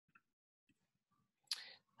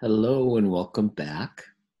Hello and welcome back.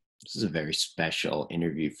 This is a very special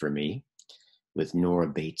interview for me with Nora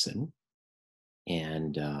Bateson.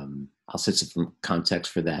 And I'll set some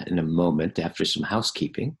context for that in a moment after some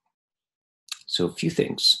housekeeping. So, a few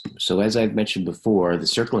things. So, as I've mentioned before, the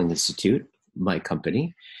Circling Institute, my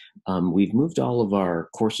company, we've moved all of our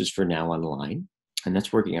courses for now online, and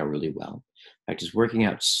that's working out really well. In fact, it's working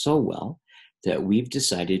out so well that we've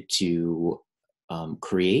decided to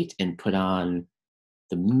create and put on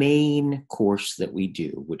the main course that we do,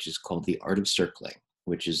 which is called the Art of Circling,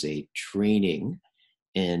 which is a training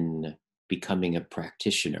in becoming a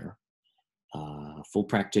practitioner, full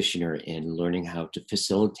practitioner in learning how to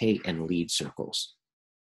facilitate and lead circles.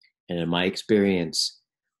 And in my experience,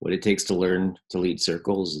 what it takes to learn to lead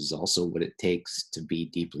circles is also what it takes to be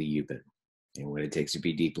deeply human. And what it takes to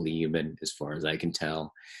be deeply human, as far as I can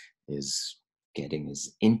tell, is getting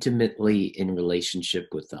as intimately in relationship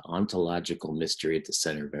with the ontological mystery at the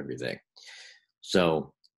center of everything.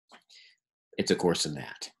 So it's a course in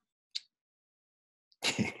that.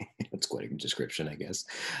 That's quite a description, I guess.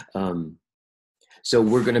 So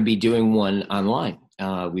we're going to be doing one online.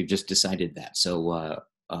 We've just decided that. So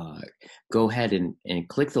go ahead and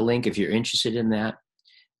click the link if you're interested in that.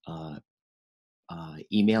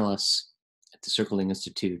 Email us at the Circling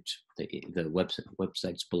Institute. The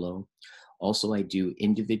website's below. Also, I do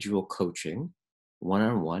individual coaching,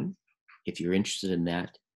 one-on-one. If you're interested in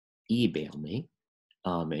that, email me,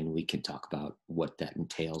 and we can talk about what that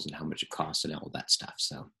entails and how much it costs and all that stuff.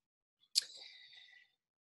 So,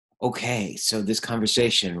 okay, so this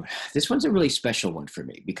conversation, this one's a really special one for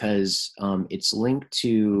me because it's linked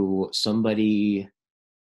to somebody's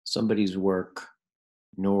work,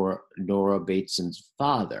 Nora Bateson's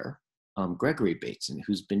father, Gregory Bateson,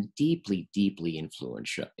 who's been deeply, deeply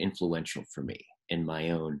influential for me in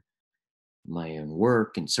my own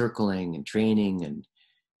work and circling and training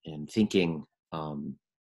and thinking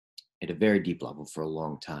at a very deep level for a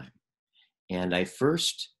long time. And I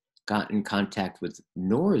first got in contact with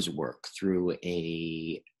Nora's work through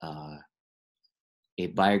a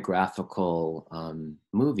biographical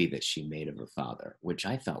movie that she made of her father, which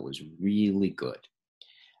I thought was really good.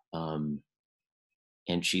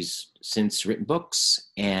 And she's since written books,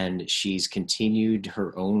 and she's continued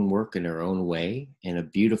her own work in her own way, in a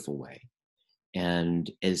beautiful way. And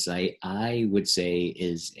as I would say,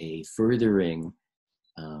 is a furthering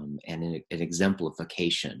and an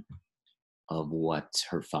exemplification of what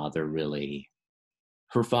her father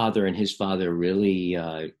and his father really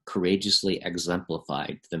courageously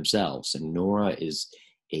exemplified themselves. And Nora is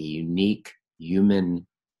a unique, human,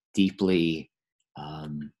 deeply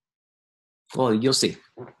well, you'll see.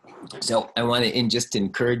 So I want to just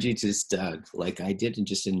encourage you to just, like I did, and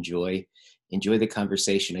just enjoy the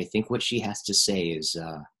conversation. I think what she has to say is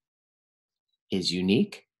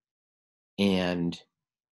unique and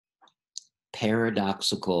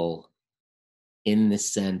paradoxical in the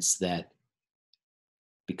sense that,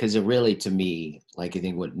 because it really, to me, like I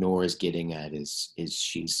think what Nora's getting at is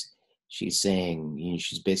she's saying,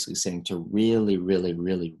 she's basically saying to really, really,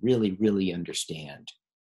 really, really, really understand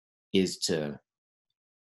is to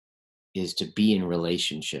be in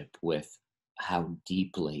relationship with how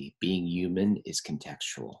deeply being human is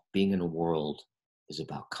contextual. Being in a world is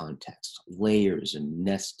about context, layers and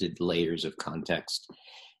nested layers of context.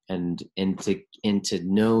 And to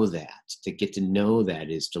know that, to get to know that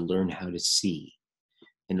is to learn how to see.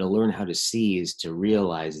 And to learn how to see is to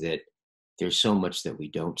realize that there's so much that we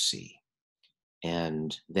don't see.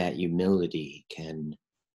 And that humility can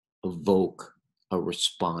evoke a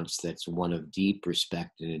response that's one of deep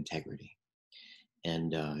respect and integrity.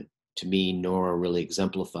 And to me, Nora really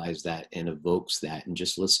exemplifies that and evokes that in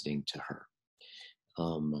just listening to her.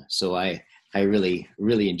 So I really,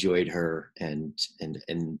 really enjoyed her and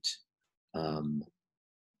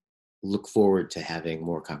look forward to having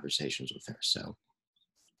more conversations with her. So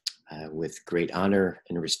with great honor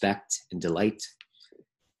and respect and delight,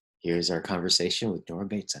 here's our conversation with Nora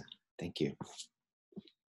Bateson. Thank you.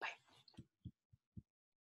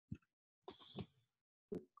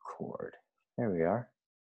 Record. There we are.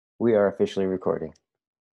 We are officially recording.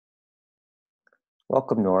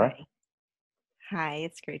 Welcome, Nora. Hi,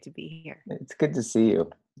 it's great to be here. It's good to see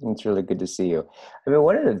you. It's really good to see you. I mean,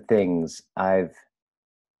 one of the things I've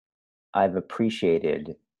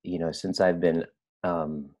appreciated, since I've been a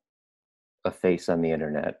face on the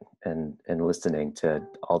internet and listening to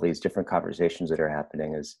all these different conversations that are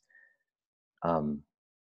happening is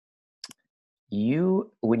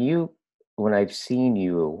when I've seen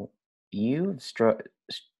you, you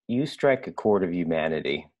strike a chord of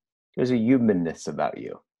humanity. There's a humanness about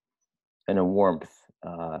you and a warmth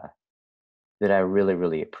that I really,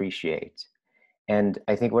 really appreciate. And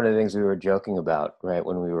I think one of the things we were joking about, right,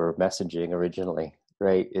 when we were messaging originally,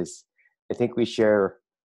 right, is I think we share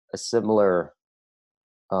a similar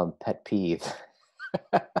pet peeve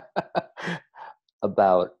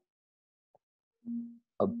about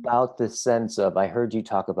the sense of, I heard you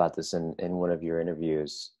talk about this in one of your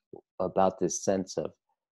interviews, about this sense of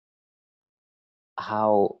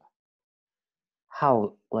how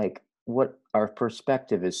like what our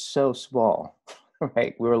perspective is so small,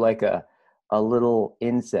 right? We're like a little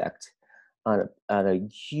insect on a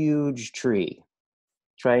huge tree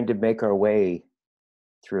trying to make our way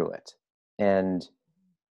through it. And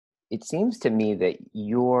it seems to me that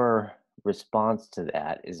your response to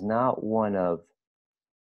that is not one of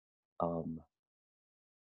um,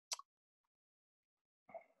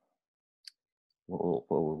 what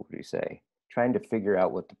would you say? Trying to figure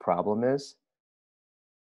out what the problem is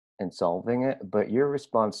and solving it, but your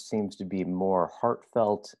response seems to be more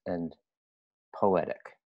heartfelt and poetic,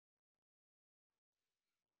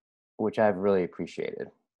 which I've really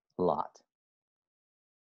appreciated a lot.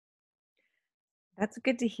 That's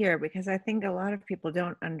good to hear because I think a lot of people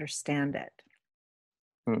don't understand it,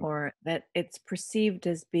 Hmm. or that it's perceived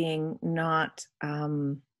as being not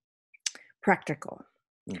practical,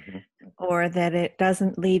 Mm-hmm. or that it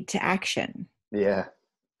doesn't lead to action. Yeah.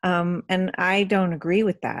 And I don't agree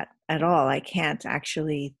with that at all. I can't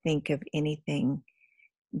actually think of anything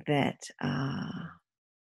that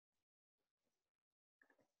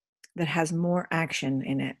that has more action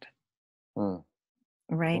in it, Hmm.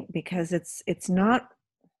 right? Because it's not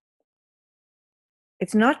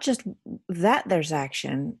just that there's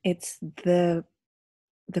action, it's the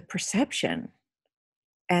perception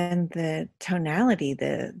and the tonality,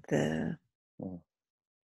 Hmm.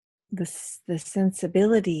 the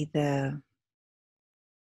sensibility, the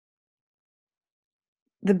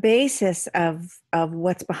basis of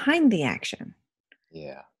what's behind the action,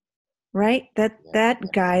 Yeah. right? That Yeah.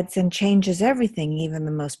 that guides and changes everything, even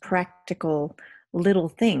the most practical little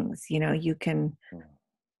things. You can, Hmm.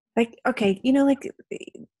 like, okay, like,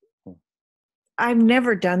 Hmm. I've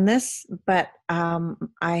never done this, but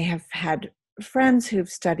I have had friends who've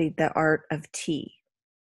studied the art of tea,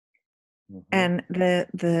 Mm-hmm. and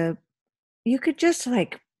the you could just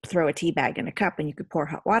like throw a tea bag in a cup and you could pour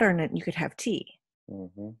hot water in it and you could have tea,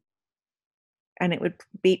 Mm-hmm. and it would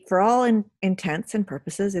be, for all intents and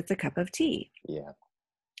purposes, it's a cup of tea, Yeah.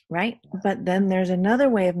 right? Yeah. But then there's another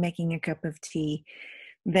way of making a cup of tea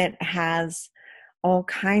that has all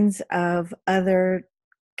kinds of other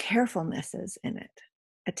carefulnesses in it,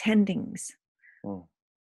 attendings, Hmm.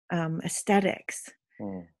 aesthetics,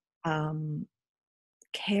 Hmm. um,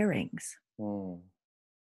 carings, Hmm.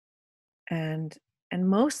 and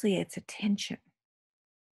mostly it's attention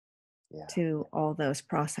Yeah. to all those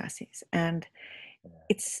processes. And Yeah.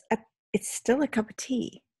 it's still a cup of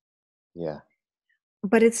tea, Yeah.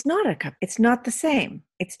 but it's not a cup. It's not the same.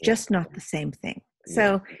 It's Yeah. just not the same thing. Yeah.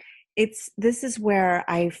 So this is where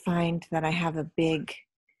I find that I have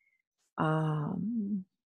um,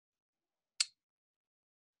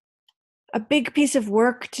 a big piece of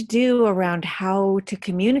work to do around how to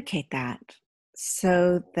communicate that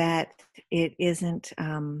so that it isn't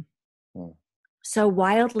Hmm. so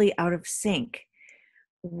wildly out of sync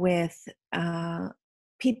with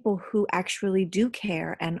people who actually do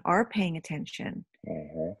care and are paying attention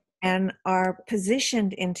Mm-hmm. and are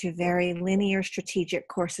positioned into very linear strategic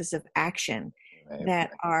courses of action Right.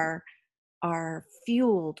 that are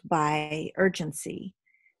fueled by urgency,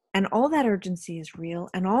 and all that urgency is real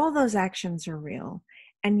and all those actions are real,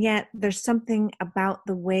 and yet there's something about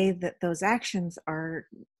the way that those actions are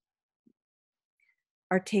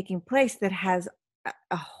taking place that has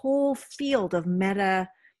a whole field of meta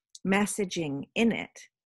messaging in it,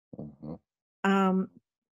 Mm-hmm. um,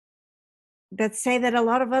 that say that a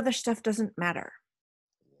lot of other stuff doesn't matter.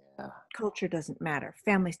 Yeah. Culture doesn't matter.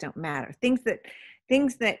 Families don't matter.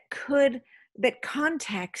 That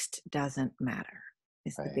context doesn't matter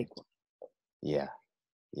is the Right. big one. Yeah.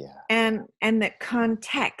 Yeah. And that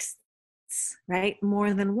contexts, right,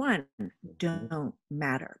 more than one, Mm-hmm. don't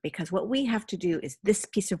matter, because what we have to do is this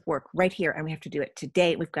piece of work right here, and we have to do it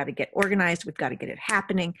today. We've got to get organized. We've got to get it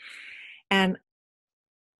happening. And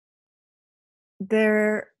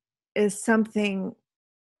there is something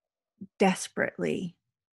desperately,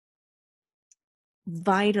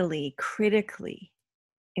 vitally, critically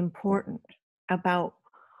important about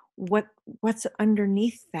what's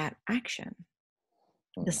underneath that action,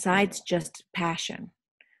 Mm-hmm. besides just passion,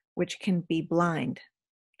 which can be blind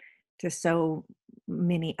to so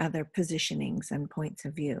many other positionings and points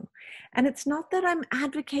of view. And it's not that I'm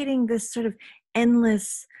advocating this sort of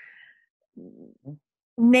endless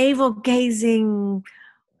navel gazing,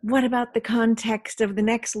 what about the context of the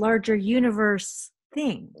next larger universe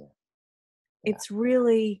thing. Yeah. It's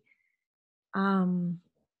really um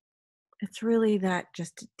it's really that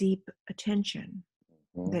just deep attention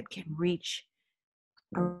Mm-hmm. that can reach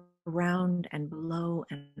around and below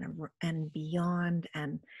and beyond,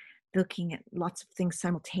 and looking at lots of things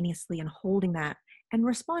simultaneously and holding that and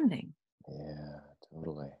responding, Yeah,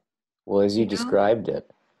 totally. Well, as you you know. described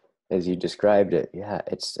it, yeah,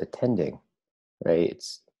 it's attending, right?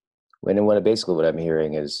 It's what basically what I'm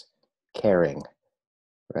hearing is caring,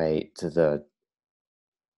 right? To the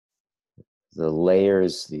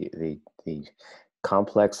layers, the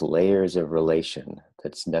complex layers of relation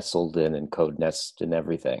that's nestled in and code nested in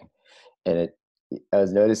everything. And I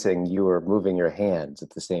was noticing you were moving your hands at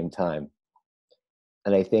the same time.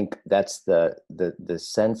 And I think that's the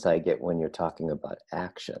sense I get when you're talking about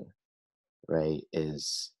action, right?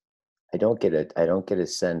 Is I don't get a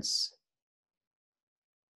sense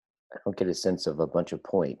I don't get a sense of a bunch of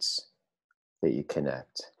points that you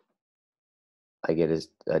connect. I get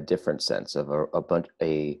a different sense of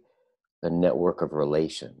a network of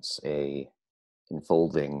relations, a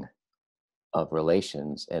unfolding of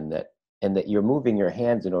relations, and that you're moving your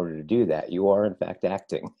hands in order to do that. You are in fact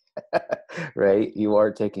acting, right? You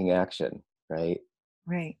are taking action, right?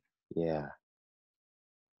 Right. Yeah.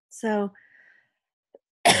 So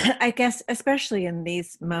I guess especially in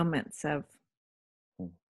these moments of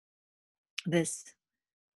Mm, this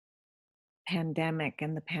pandemic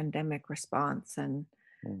and the pandemic response, and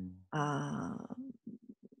mm, uh,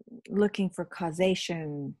 looking for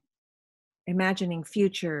causation, imagining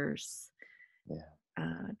futures,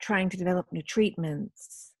 yeah. trying to develop new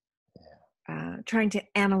treatments, Yeah. trying to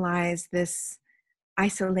analyze this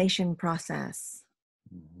isolation process.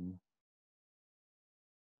 Hmm.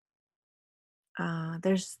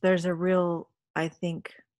 There's a real, I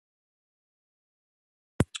think,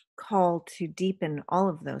 call to deepen all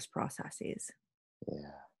of those processes.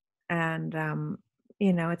 Yeah. And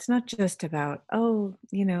it's not just about, oh,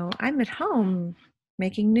 I'm at home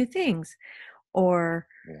making new things, or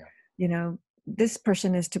Yeah. this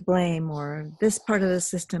person is to blame, or this part of the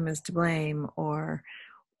system is to blame, or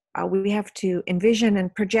we have to envision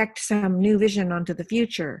and project some new vision onto the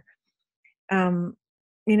future. um,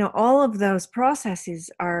 all of those processes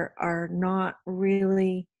are not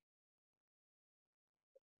really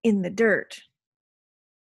in the dirt.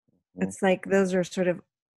 Mm, It's like those are sort of,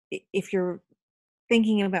 if you're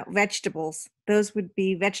thinking about vegetables, those would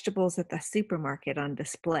be vegetables at the supermarket on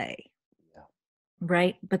display, yeah.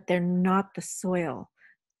 right? But they're not the soil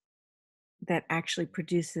that actually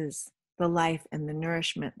produces the life and the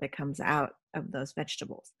nourishment that comes out of those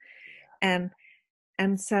vegetables.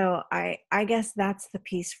 And so I guess that's the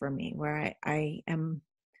piece for me where I am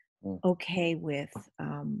Mm, okay with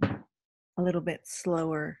a little bit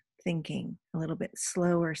slower thinking, a little bit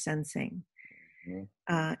slower sensing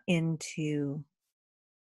mm, into,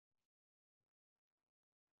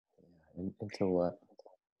 into what?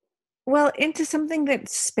 well, into something that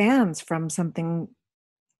spans from something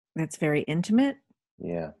that's very intimate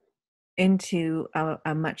Yeah. into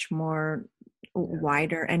a much more Yeah.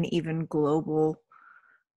 wider and even global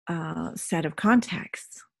set of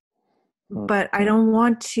contexts. Mm, But I don't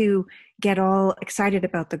want to get all excited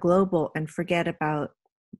about the global and forget about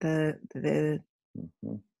the the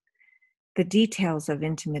mm, the details of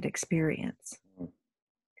intimate experience. mm,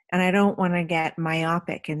 And I don't want to get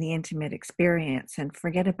myopic in the intimate experience and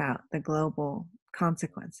forget about the global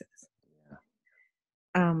consequences.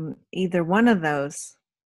 yeah. Either one of those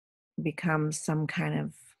becomes some kind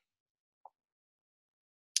of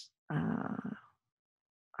uh,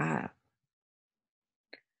 uh,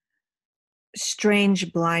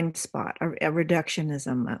 strange blind spot, or a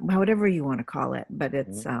reductionism, whatever you want to call it. But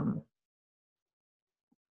it's, Mm,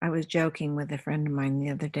 I was joking with a friend of mine the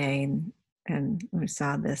other day, and we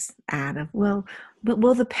saw this ad of, well, but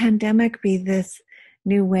will the pandemic be this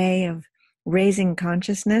new way of raising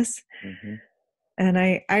consciousness? mm-hmm. And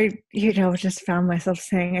I just found myself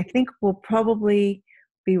saying, I think we'll probably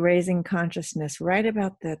be raising consciousness right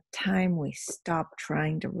about the time we stop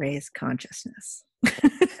trying to raise consciousness.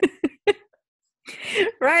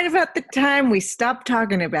 Right about the time we stop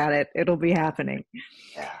talking about it, it'll be happening.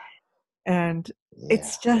 Yeah. And Yeah.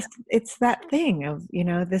 it's that thing of,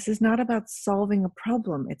 this is not about solving a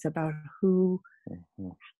problem. It's about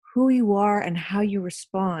Mhm. who you are and how you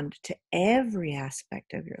respond to every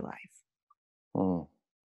aspect of your life. Mm.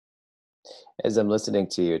 As I'm listening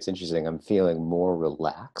to you, it's interesting. I'm feeling more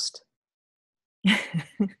relaxed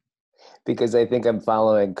because I think I'm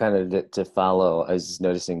following kind of to follow. I was just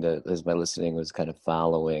noticing that as my listening was kind of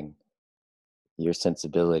following your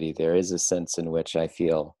sensibility. There is a sense in which I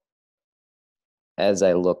feel as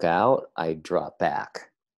I look out, I drop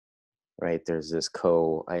back, right? There's this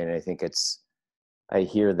and I think I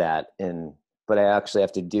hear that, but I actually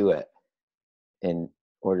have to do it in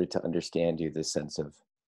order to understand you, this sense of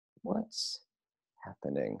what's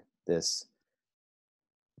happening,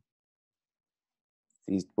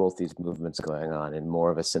 both these movements going on, and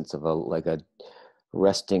more of a sense of a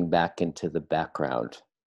resting back into the background.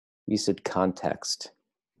 You said context.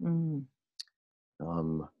 Mm.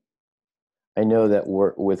 I know that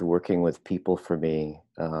working with people for me,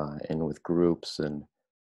 and with groups, and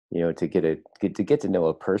to get to know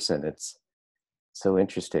a person, it's so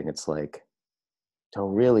interesting. It's like to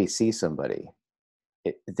really see somebody.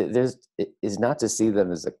 It is not to see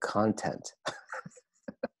them as a content,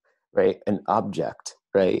 right? An object,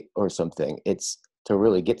 right? Or something. It's to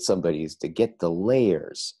really get to get the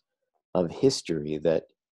layers of history that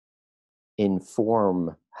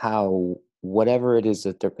inform how whatever it is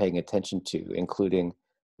that they're paying attention to, including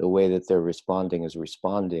the way that they're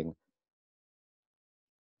responding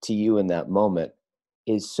to you in that moment,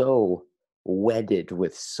 is so wedded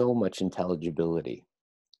with so much intelligibility,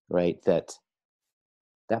 right? That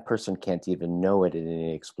person can't even know it in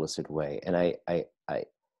any explicit way. And I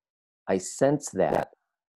sense that,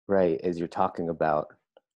 right, as you're talking about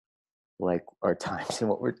like our times, and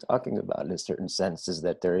what we're talking about in a certain sense is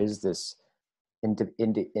that there is this and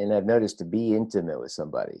I've noticed to be intimate with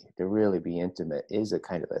somebody, to really be intimate, is a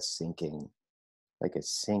kind of a sinking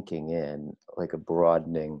in, like a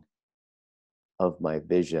broadening of my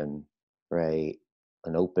vision, right?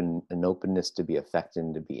 An openness to be affected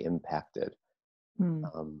and to be impacted.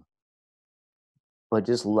 Mm. But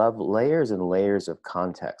just love layers and layers of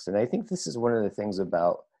context. And I think this is one of the things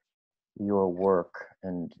about your work,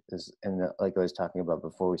 like I was talking about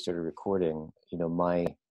before we started recording,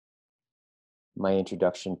 my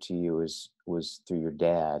introduction to you was through your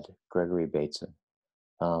dad, Gregory Bateson.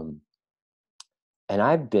 And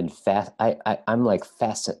I've been I'm like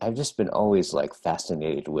I've just been always like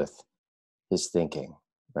fascinated with his thinking,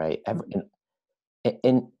 right?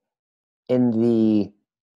 In the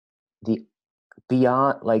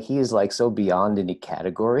beyond, like he is like so beyond any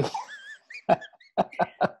category.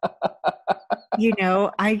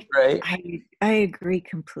 I Right? I agree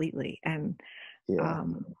completely, and Yeah.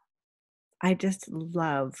 I just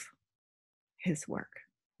love his work.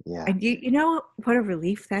 Yeah. And you know what a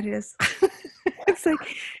relief that is. It's like,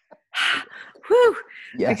 whew,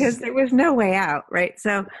 because Yes. there was no way out, right?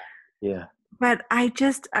 So, Yeah. but I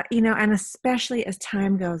just, and especially as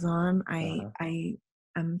time goes on, Uh-huh. I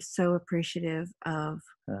am so appreciative of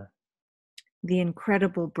Uh, the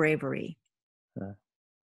incredible bravery. uh,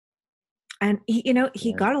 And he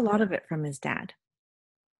yeah. got a lot of it from his dad.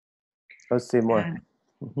 Let's see more. And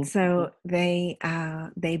Mm-hmm. so they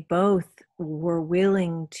both were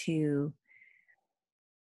willing to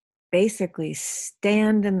basically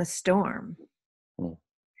stand in the storm,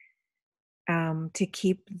 Mm. to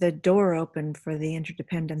keep the door open for the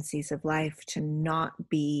interdependencies of life to not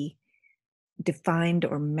be defined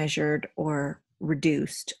or measured or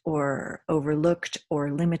reduced or overlooked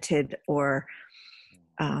or limited or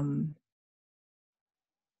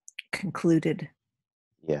concluded.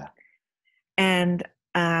 Yeah. And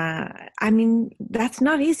I mean, that's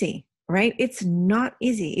not easy, right? It's not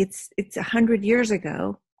easy. It's 100 years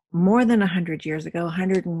ago, more than 100 years ago,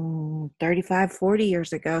 135, 40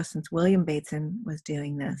 years ago, since William Bateson was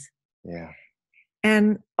doing this. Yeah.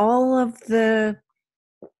 And all of the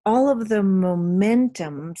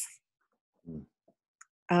momentums Mm.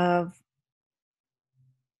 of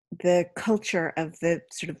the culture of the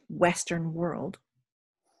sort of Western world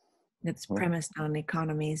that's Mm. premised on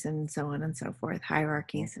economies and so on and so forth,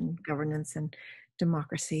 hierarchies and governance and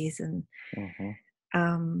democracies, and Mm-hmm.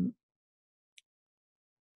 um,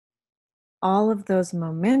 all of those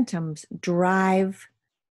momentums drive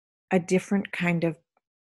a different kind of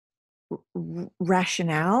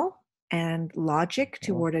rationale and logic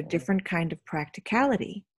toward a different kind of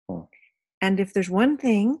practicality. Mm. And if there's one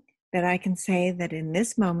thing that I can say that in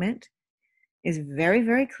this moment is very,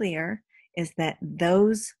 very clear, is that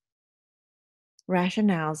those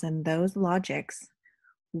rationales and those logics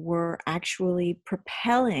were actually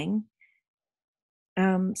propelling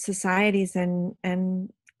societies and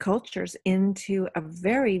cultures into a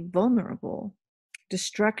very vulnerable,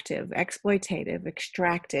 destructive, exploitative,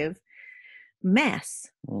 extractive mess.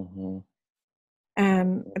 Mm-hmm.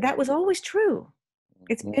 And that was always true.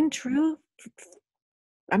 It's Mm-hmm. been true.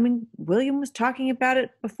 I mean, William was talking about it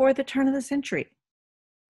before the turn of the century,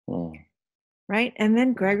 Mm. right? And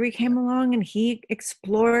then Gregory came along and he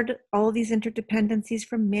explored all these interdependencies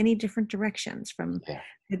from many different directions, from Yeah.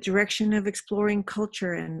 the direction of exploring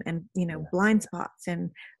culture and Yeah. blind spots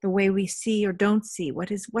and the way we see or don't see,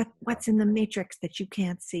 what's in the matrix that you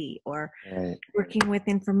can't see, or Right. working with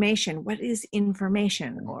information, what is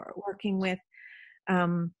information, or working with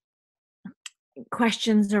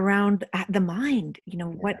questions around the mind,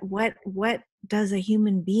 what does a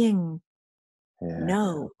human being Yeah.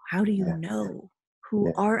 know? How do you Yeah. know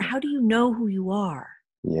Yeah. how do you know who you are?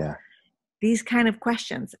 Yeah. These kind of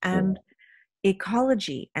questions, and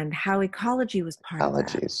ecology, and how ecology was part of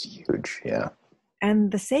Ecology that, is huge. Yeah.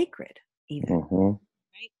 and the sacred even.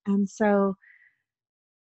 Mm-hmm. And so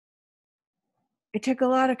it took a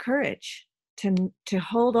lot of courage to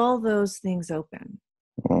hold all those things open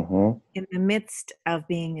Mm-hmm. in the midst of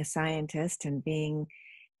being a scientist and being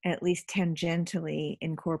at least tangentially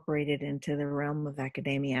incorporated into the realm of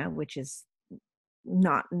academia, which is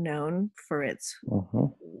not known for its Mm-hmm.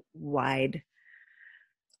 wide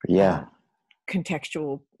Yeah.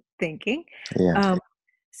 contextual thinking. Yeah.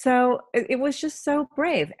 So it was just so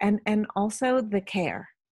brave, and also the care.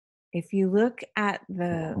 If you look at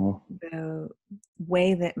Mm-hmm. the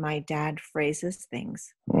way that my dad phrases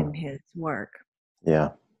things in his work, Yeah.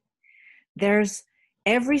 there's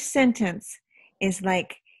every sentence is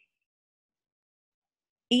like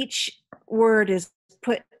each word is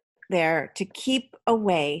put there to keep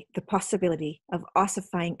away the possibility of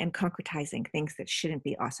ossifying and concretizing things that shouldn't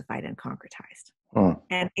be ossified and concretized. Mm.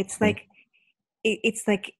 And it's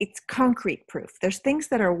concrete proof. There's things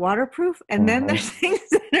that are waterproof, and then Mm-hmm. there's things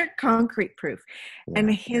that are concrete proof. Yeah.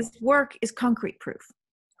 And his work is concrete proof.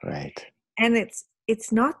 Right. And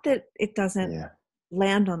it's not that it doesn't Yeah.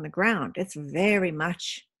 land on the ground. It's very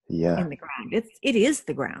much Yeah. in the ground. It is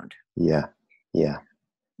the ground. Yeah. Yeah.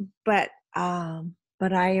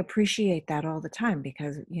 But I appreciate that all the time,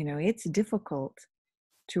 because it's difficult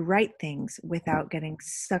to write things without getting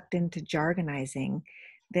sucked into jargonizing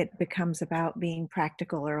that becomes about being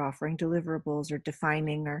practical or offering deliverables or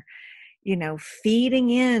defining or feeding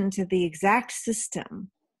into the exact system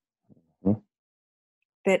Mm.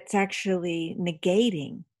 that's actually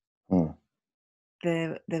negating Mm.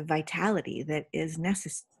 the vitality that is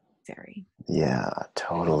necessary. Yeah,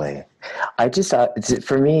 totally. I just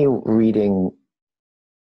for me,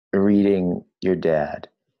 reading your dad,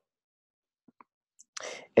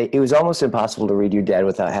 it was almost impossible to read your dad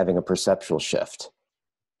without having a perceptual shift.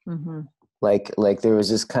 Mm-hmm. Like there was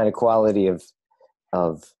this kind of quality of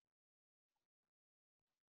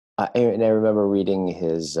and I remember reading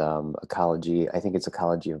his Ecology. I think it's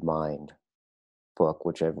Ecology of Mind book,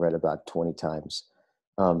 which I've read about 20 times.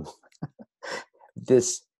 Um,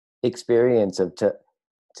 this experience of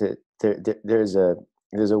there's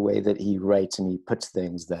a way that he writes and he puts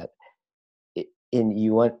things that in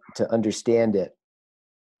you want to understand it,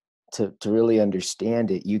 to really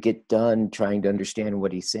understand it. You get done trying to understand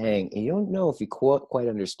what he's saying and you don't know if you quite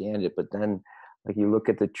understand it, but then like you look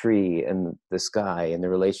at the tree and the sky and the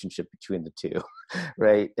relationship between the two,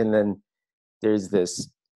 right? And then there's this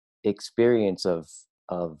experience of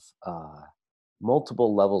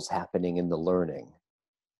multiple levels happening in the learning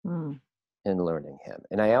Mm. and learning him.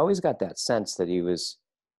 And I always got that sense that he was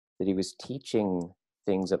teaching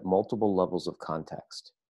things at multiple levels of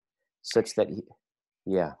context, such that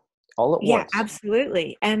yeah, all at Yeah, once.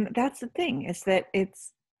 absolutely. And that's the thing, is that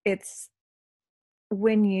it's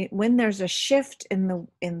when there's a shift in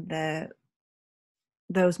the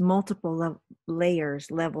those multiple layers,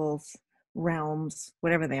 levels, realms,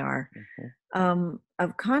 whatever they are, Mm-hmm.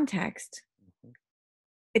 of context, Mm-hmm.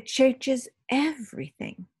 it changes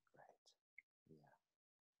everything. Yeah.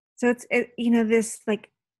 So this like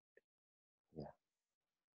Yeah.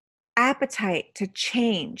 appetite to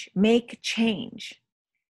change, make change,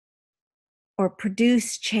 or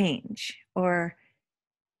produce change, or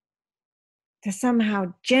to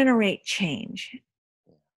somehow generate change.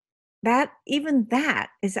 That even that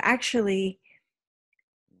is actually,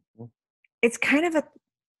 Mm-hmm. it's kind of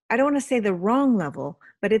I don't want to say the wrong level,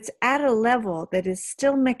 but it's at a level that is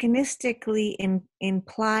still mechanistically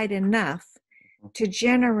implied enough to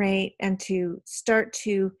generate and to start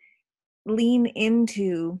to lean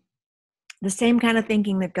into the same kind of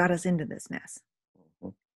thinking that got us into this mess. Mm-hmm.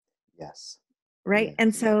 Yes. Right.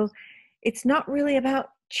 And Yes. so it's not really about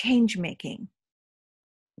change making.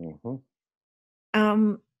 Mm-hmm.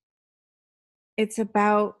 Um, it's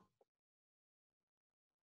about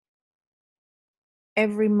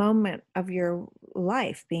every moment of your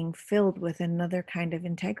life being filled with another kind of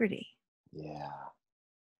integrity. Yeah.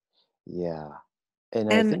 Yeah.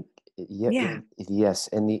 And I And think yeah, yeah, yes,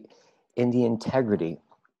 and the integrity,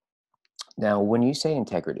 Now, when you say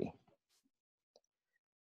integrity,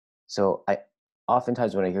 so I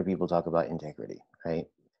oftentimes when I hear people talk about integrity, right?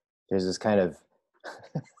 There's this kind of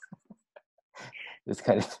this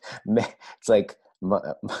kind of it's like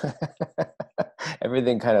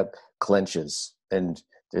everything kind of clenches, and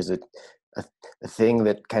there's a, a thing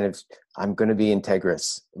that kind of, I'm going to be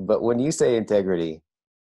integrous. But when you say integrity,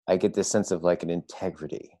 I get this sense of like an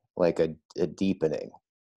integrity, like a deepening.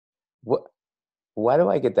 What? Why do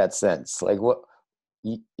I get that sense? Like, what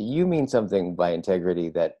you mean something by integrity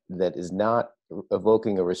that is not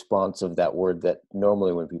evoking a response of that word that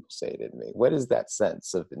normally when people say it in me. What is that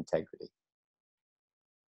sense of integrity?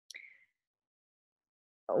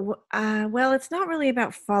 Well, it's not really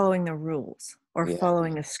about following the rules or Yeah,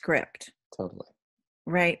 following a script, totally.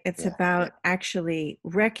 right? It's Yeah. about actually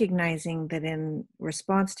recognizing that in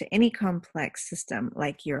response to any complex system,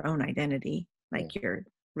 like your own identity, like Yeah. your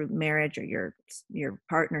marriage or your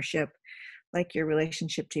partnership, like your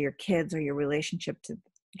relationship to your kids or your relationship to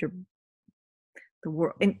your the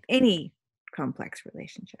world, in any complex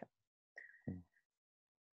relationship,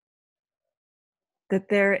 that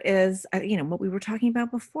there is, what we were talking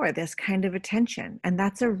about before, this kind of attention, and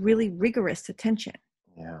that's a really rigorous attention.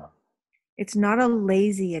 Yeah. It's not a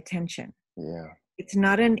lazy attention. Yeah. It's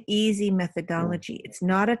not an easy Mm. methodology. It's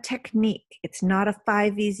not a technique. It's not a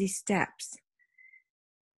 5 easy steps.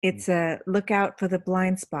 It's a look out for the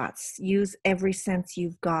blind spots. Use every sense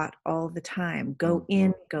you've got all the time. Go Mm-hmm.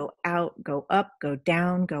 in, go out, go up, go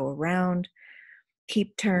down, go around,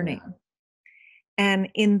 keep turning. Yeah. And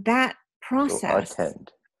in that So process,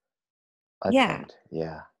 attend. yeah, Attend.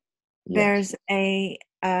 Yeah. Yes. there's a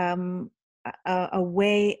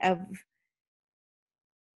way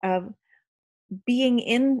of being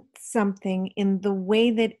in something in the way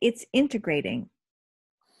that it's integrating,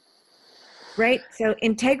 right? So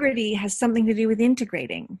integrity has something to do with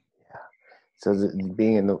integrating. Yeah. So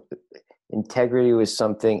being in the integrity was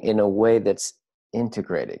something in a way that's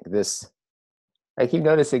integrating this. I keep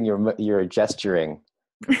noticing your gesturing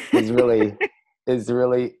is really is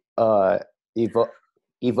really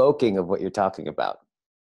evoking of what you're talking about.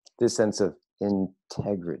 This sense of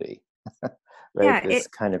integrity, right? Yeah, This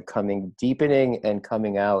kind of deepening and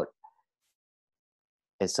coming out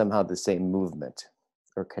is somehow the same movement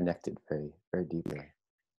or connected very, very deeply.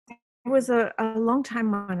 it was a long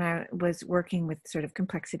time when I was working with sort of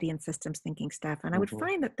complexity and systems thinking stuff. And I would Mm-hmm.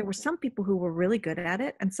 find that there were some people who were really good at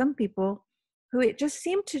it and some people who it just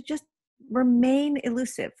seemed to just remain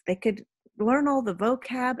elusive. They could learn all the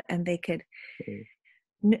vocab and they could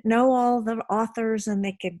know all the authors and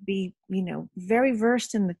they could be, very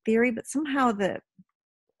versed in the theory, but somehow the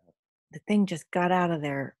thing just got out of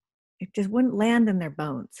their, it just wouldn't land in their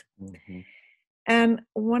bones. Mm-hmm. And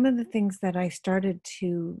one of the things that I started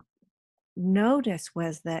to notice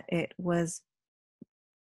was that it was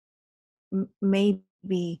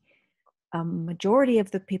maybe a majority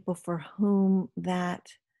of the people for whom that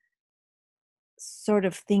sort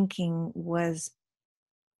of thinking was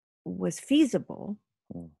feasible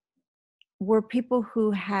were people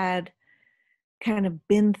who had kind of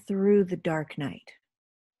been through the dark night.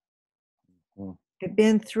 Mm-hmm. They've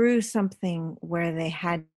been through something where they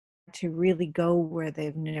had to really go where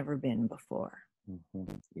they've never been before,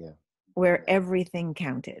 Mm-hmm. Yeah. where everything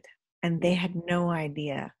counted, and they Yeah. had no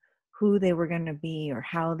idea who they were going to be or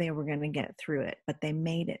how they were going to get through it, but they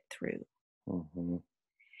made it through. Mm-hmm.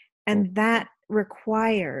 And that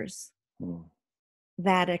requires Mm-hmm.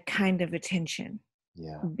 that a kind of attention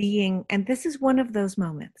Yeah. being, and this is one of those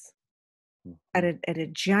moments Mm-hmm. at a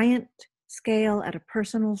giant scale, at a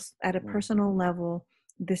Mm-hmm. personal level.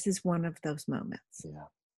 This is one of those moments Yeah.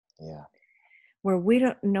 Yeah. where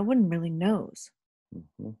no one really knows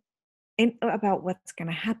Mm-hmm. about what's going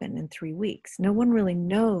to happen in 3 weeks. No one really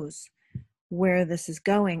knows where this is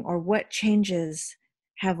going or what changes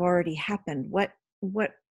have already happened.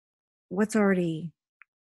 What's already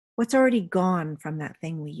gone from that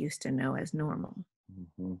thing we used to know as normal.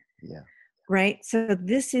 Mm-hmm. Yeah. Right? So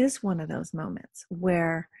this is one of those moments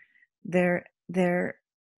where there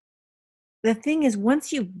the thing is,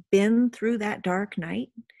 once you've been through that dark night,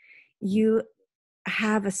 you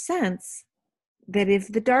have a sense that if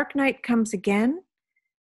the dark night comes again,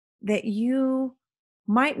 that you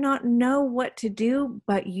might not know what to do,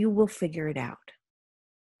 but you will figure it out.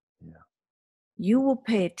 Yeah. You will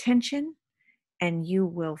pay attention and you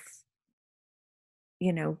will,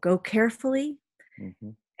 go carefully Mm-hmm.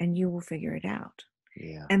 and you will figure it out.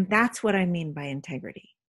 Yeah. And that's what I mean by integrity,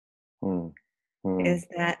 Mm-hmm. is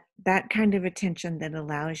that kind of attention that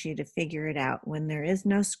allows you to figure it out when there is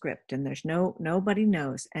no script and there's nobody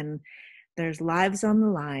knows and there's lives on the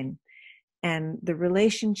line. and the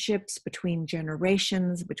relationships between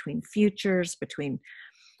generations, between futures, between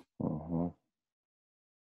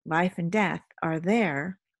life and death are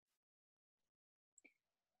there.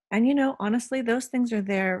 And, honestly, those things are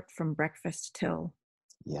there from breakfast till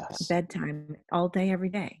Yes. bedtime, all day, every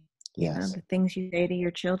day. Yes. The things you say to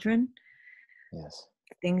your children, Yes.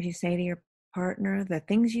 the things you say to your partner, the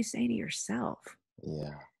things you say to yourself.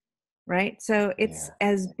 Yeah. Right? So it's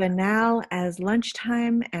as banal as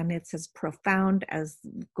lunchtime, and it's as profound as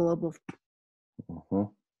global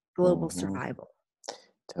survival.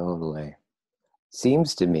 Totally.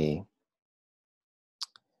 Seems to me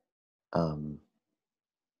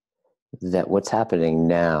that what's happening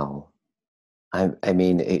now, I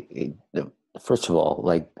mean, first of all,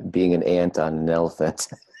 like being an ant on an elephant,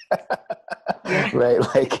 Yeah. right?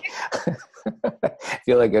 Like, I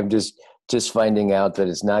feel like I'm just finding out that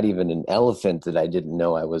it's not even an elephant that I didn't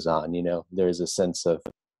know I was on. There's a sense of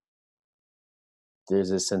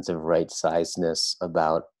right sizeness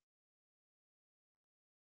about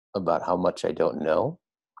how much I don't know,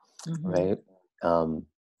 right?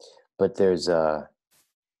 But there's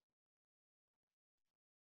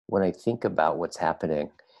when I think about what's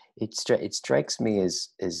happening, it strikes me as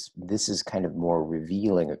this is kind of more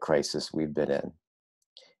revealing a crisis we've been in.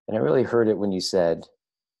 And I really heard it when you said,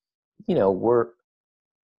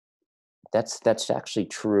 that's actually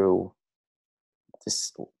true.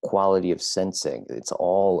 This quality of sensing, it's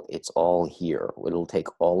all here. It'll take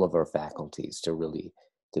all of our faculties to really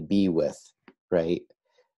to be with, right?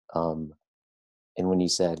 And when you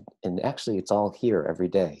said, and actually it's all here every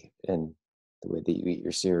day, and the way that you eat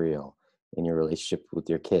your cereal, in your relationship with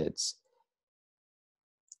your kids.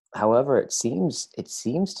 However, it seems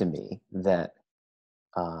to me that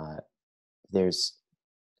there's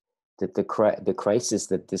that the crisis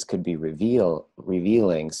that this could be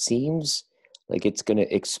revealing seems like it's going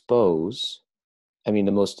to expose. I mean,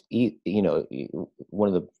 one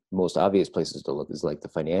of the most obvious places to look is like the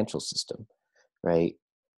financial system, right?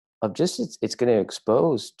 Of just it's going to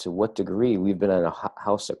expose to what degree we've been on a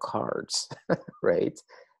house of cards, right?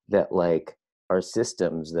 That like our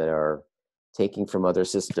systems that are taking from other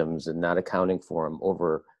systems and not accounting for them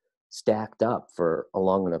over stacked up for a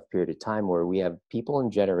long enough period of time, where we have people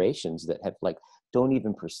in generations that have like don't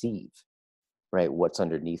even perceive, right, what's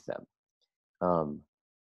underneath them.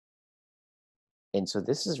 And so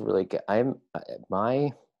this is really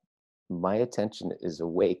my attention is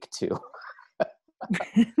awake to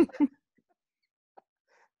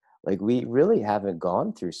like we really haven't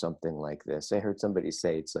gone through something like this. I heard somebody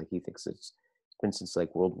say it's like he thinks it's been since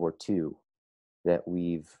like World War II that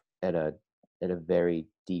we've at a very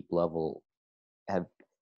deep level have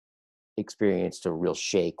experienced a real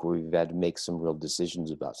shake where we've had to make some real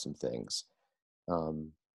decisions about some things.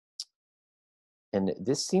 And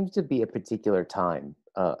this seems to be a particular time,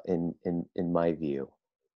 in my view,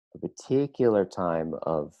 a particular time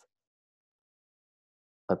of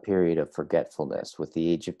a period of forgetfulness with the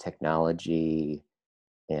age of technology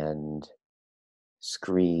and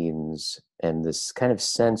screens, and this kind of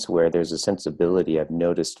sense where there's a sensibility I've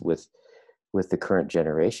noticed with the current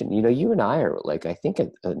generation. You and I are like, I think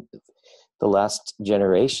the last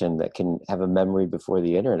generation that can have a memory before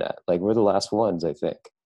the internet. Like we're the last ones, I think.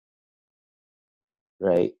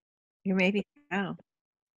 Right. You maybe know.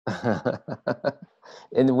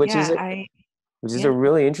 And which is Yeah, a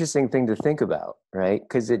really interesting thing to think about, right?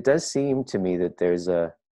 Because it does seem to me that there's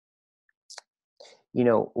one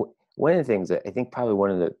of the things that I think probably one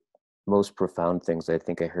of the most profound things I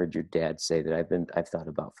think I heard your dad say that I've thought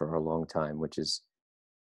about for a long time, which is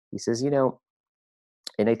he says, and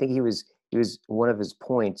I think he was one of his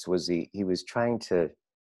points was he was trying to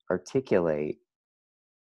articulate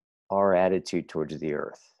our attitude towards the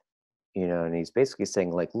earth, and he's basically saying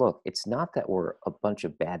like, look, it's not that we're a bunch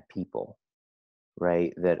of bad people,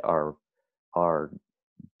 right, that are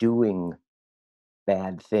doing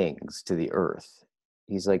bad things to the earth.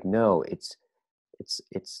 He's like, no, it's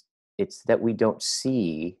that we don't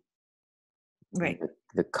see right.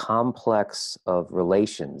 the complex of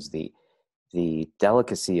relations, the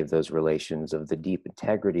delicacy of those relations, of the deep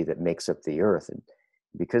integrity that makes up the earth. And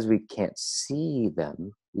because we can't see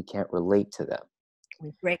them, we can't relate to them.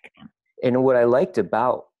 We break them. And what I liked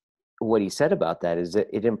about what he said about that is that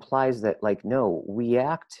it implies that, like, no, we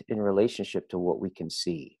act in relationship to what we can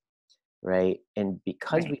see, right? And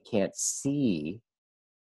because we can't see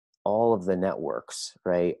all of the networks,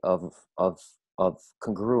 right, of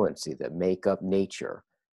congruency that make up nature,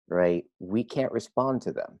 right, we can't respond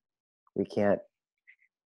to them. We can't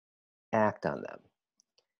act on them.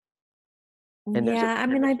 And Yeah, I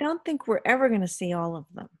mean, I don't think we're ever going to see all of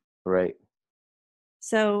them. Right.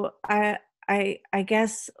 So I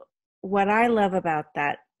guess what I love about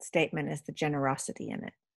that statement is the generosity in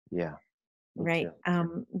it, Yeah, me right?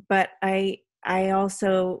 too. But I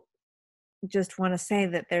also just want to say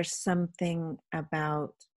that there's something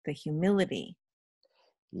about the humility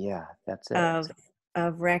Yeah, that's it. of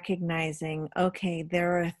of recognizing, okay,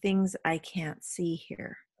 there are things I can't see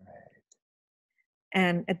here, Right.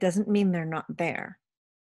 and it doesn't mean they're not there.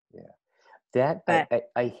 Yeah. That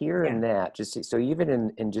But I hear in yeah, that, just so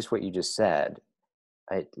even in just what you just said,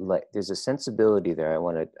 I like there's a sensibility there I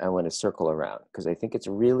want to circle around because I think it's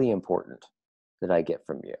really important that I get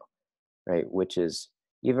from you, right? Which is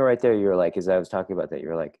even right there, you're like, as I was talking about that,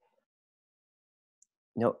 you're like,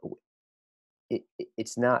 no,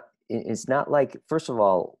 it's not like, first of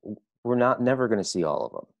all, we're not never going to see all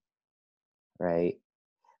of them, right?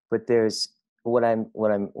 But there's what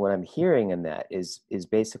I'm hearing in that is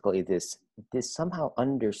basically this somehow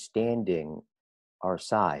understanding our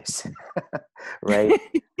size, right?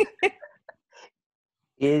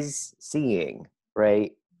 Is seeing,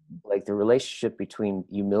 right? Like the relationship between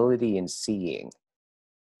humility and seeing,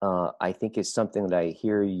 I think is something that I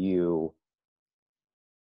hear you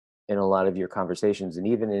in a lot of your conversations. And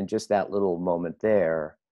even in just that little moment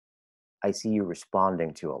there, I see you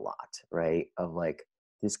responding to a lot, right? Of like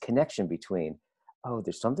this connection between, oh,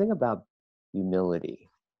 there's something about humility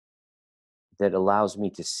that allows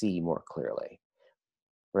me to see more clearly,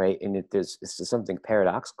 right? And there's something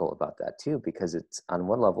paradoxical about that too, because it's on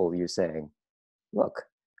one level you're saying, look,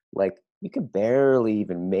 like you can barely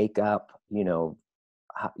even make up, you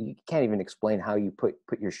can't even explain how you put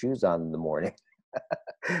your shoes on in the morning,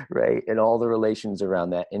 right? And all the relations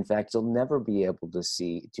around that. In fact, you'll never be able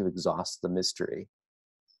to exhaust the mystery.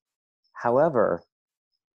 However,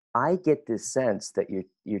 I get this sense that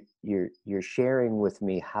you're sharing with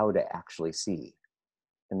me how to actually see,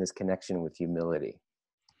 and this connection with humility.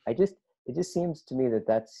 I just It just seems to me that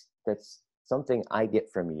that's something I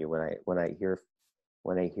get from you when I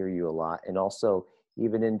hear you a lot, and also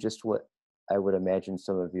even in just what I would imagine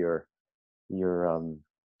some of your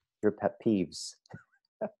your pet peeves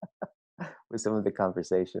with some of the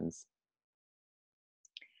conversations.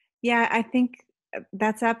 yeah, I think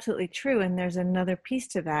that's absolutely true. And there's another piece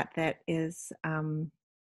to that that is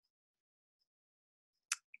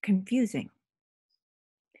confusing.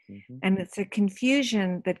 Hmm. And it's a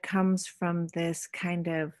confusion that comes from this kind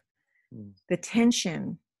of Mm. the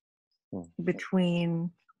tension Mm.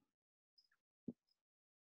 between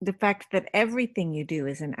the fact that everything you do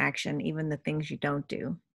is an action, even the things you don't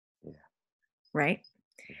do, Yeah, right?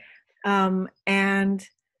 yeah. And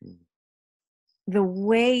Mm. the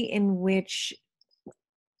way in which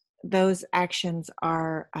those actions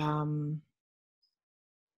are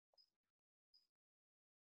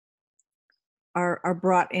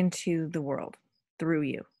brought into the world through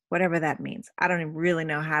you, whatever that means. I don't even really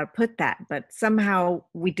know how to put that, but somehow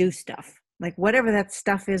we do stuff. Like whatever that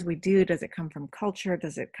stuff is we do, does it come from culture?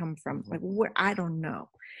 Does it come from Mhm. like where? I don't know.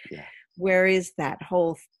 Yeah. Where is that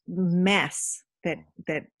whole mess that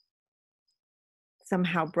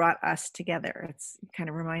somehow brought us together? It's it kind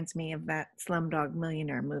of reminds me of that Slumdog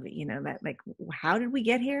Millionaire movie, that like how did we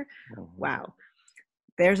get here? Mhm. Wow.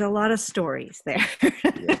 There's a lot of stories there.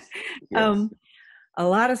 Yes. Yes. um, a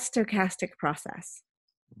lot of stochastic process.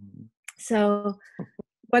 Mhm. So,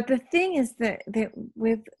 but the thing is that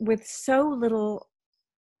with so little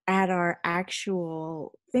at our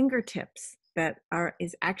actual fingertips that are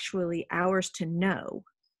is actually ours to know,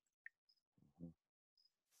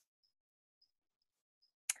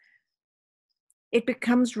 it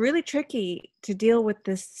becomes really tricky to deal with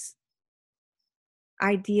this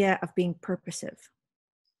idea of being purposive.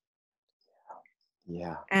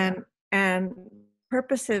 Yeah. And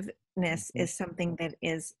purposiveness Mhm. is something that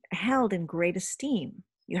is held in great esteem.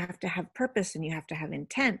 You have to have purpose and you have to have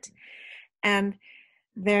intent. And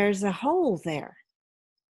there's a hole there.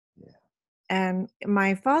 Yeah. And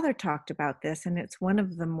my father talked about this, and it's one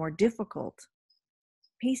of the more difficult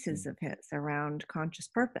pieces Mm. of his around conscious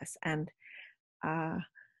purpose. And uh,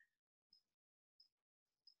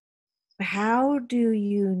 how do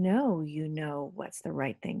you know what's the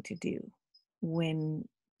right thing to do when,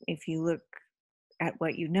 if you look at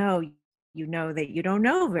what you know that you don't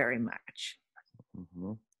know very much.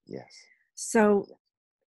 Mhm. Yes. So,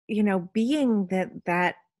 being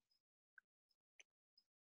that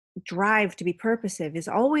drive to be purposive is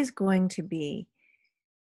always going to be,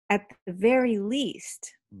 at the very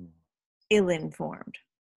least, Mm. ill-informed.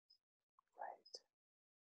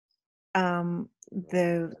 Right.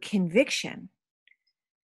 The conviction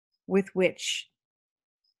with which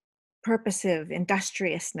purposive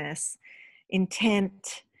industriousness,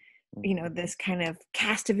 intent, Mm-hmm. this kind of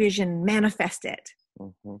cast a vision, manifest it.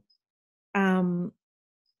 Mm-hmm. Um,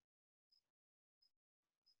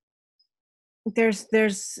 there's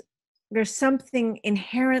something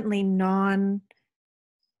inherently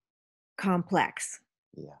non-complex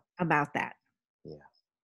Yeah. about that, Yeah.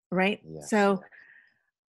 right? Yes. So,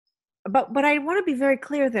 but I want to be very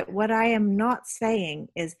clear that what I am not saying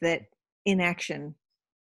is that inaction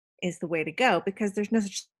is the way to go, because there's no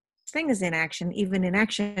such thing as inaction. Even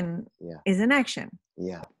inaction Yeah. is inaction,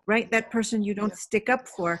 Yeah. right? That person you don't Yeah. stick up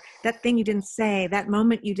for, that thing you didn't say, that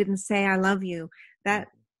moment you didn't say I love you, that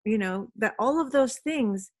that all of those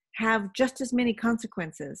things have just as many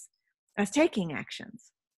consequences as taking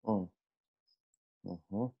actions. Mm.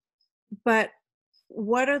 Mm-hmm. But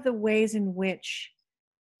what are the ways in which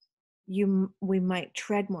we might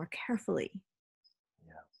tread more carefully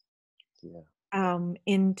Yeah. Yeah.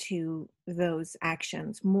 into those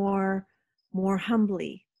actions, more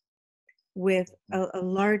humbly, with a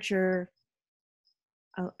larger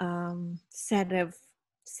set of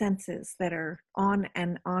senses that are on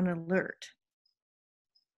alert,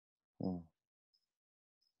 Mm.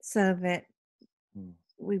 so that Mm.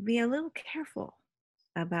 we be a little careful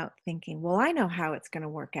about thinking, well, I know how it's going to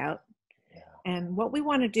work out, Yeah. and what we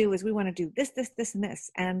want to do is we want to do this and this,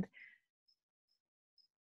 and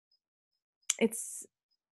it's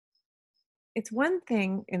one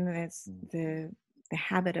thing in this Mm. the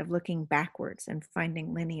habit of looking backwards and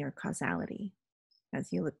finding linear causality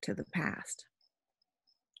as you look to the past.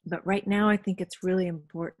 But right now, I think it's really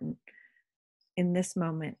important in this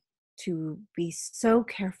moment to be so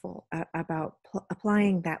careful about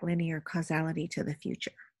applying that linear causality to the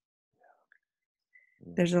future.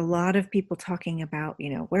 Yeah. There's a lot of people talking about,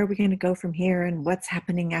 where are we going to go from here, and what's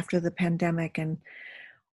happening after the pandemic, and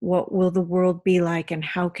what will the world be like, and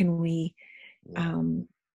how can we Yeah.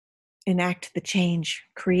 enact the change,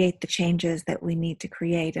 create the changes that we need to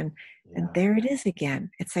create. And Yeah. there it is again.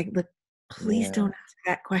 It's like, look, please Yeah. don't ask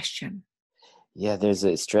that question. Yeah. There's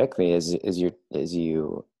it struck me as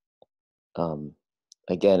you um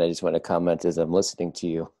again, I just want to comment as I'm listening to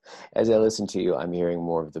you. As I listen to you, I'm hearing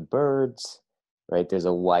more of the birds, right? There's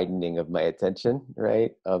a widening of my attention,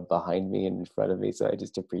 right? Behind me and in front of me. So I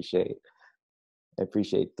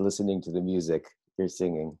appreciate listening to the music you're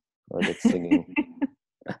singing, or that's singing,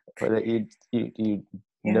 or that you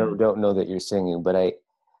Yeah. don't know that you're singing. But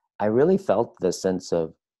I really felt the sense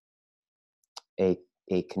of a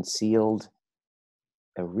a concealed,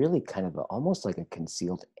 a really kind of almost like a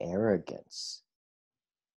concealed arrogance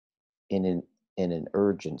in an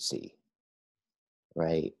urgency,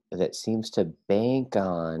 right? That seems to bank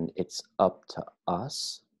on it's up to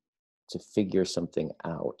us to figure something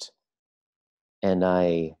out. And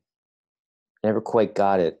I never quite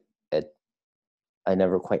got it. At, I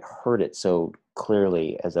never quite heard it so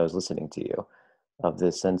clearly as I was listening to you, of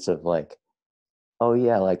this sense of like, oh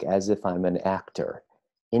yeah, like as if I'm an actor,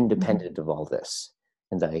 Mhm. independent of all this,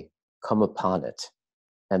 and I come upon it,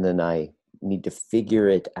 and then I need to figure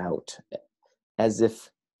it out, as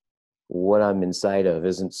if what I'm inside of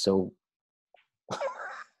isn't so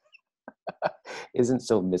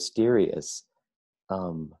mysterious.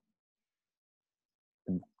 Um,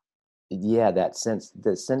 yeah,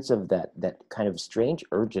 the sense of that kind of strange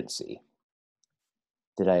urgency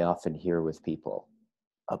that I often hear with people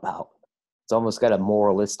about. It's almost got a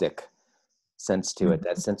moralistic sense to it,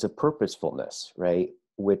 that Mhm. sense of purposefulness, right?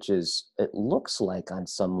 Which is, it looks like on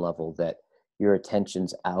some level that your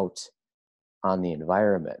attention's out on the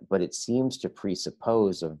environment, but it seems to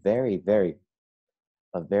presuppose a very,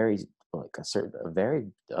 like a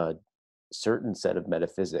very certain set of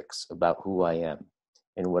metaphysics about who I am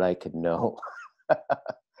and what I could know.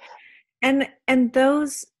 And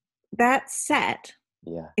that set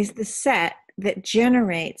Yeah, is the set that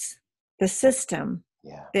generates the system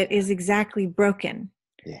yeah, that is exactly broken,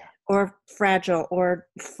 yeah. or fragile, or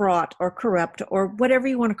fraught, or corrupt, or whatever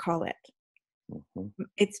you want to call it. Mm-hmm,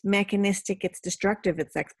 It's mechanistic, it's destructive,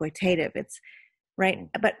 it's exploitative, it's right.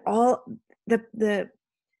 mm-hmm, But all the the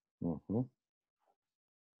mm-hmm.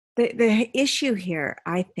 the issue here,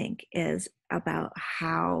 I think, is about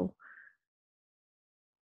how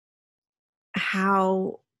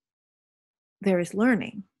there is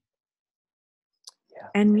learning Yeah,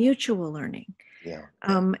 and mutual learning. yeah,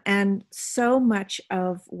 And so much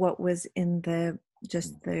of what was in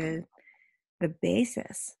just mm-hmm, the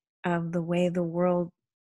basis of the way the world,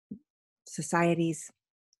 societies,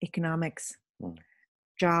 economics,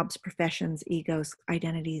 jobs, professions, egos,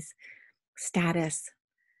 identities, status,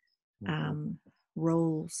 mm-hmm, um,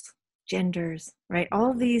 roles, genders, right?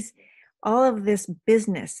 mm-hmm, All of this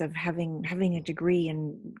business of having a degree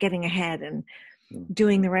and getting ahead, and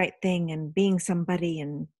doing the right thing and being somebody,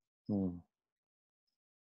 and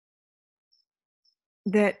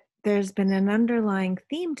that there's been an underlying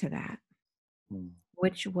theme to that,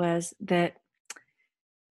 which was that,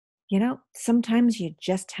 sometimes you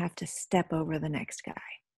just have to step over the next guy.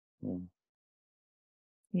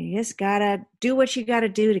 You just gotta do what you gotta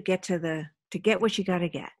do to get what you gotta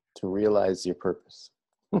get. To realize your purpose.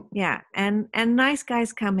 Yeah, and nice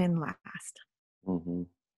guys come in last.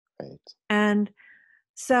 Right. And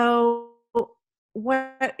so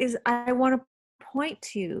what is I want to point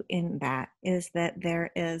to in that is that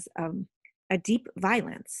there is a deep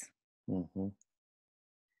violence.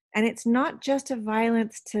 And it's not just a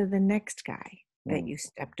violence to the next guy that you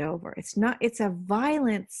stepped over. It's a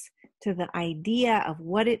violence to the idea of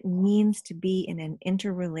what it means to be in an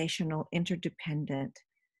interrelational, interdependent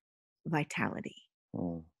vitality.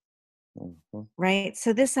 Right?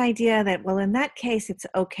 So this idea that, well, in that case, it's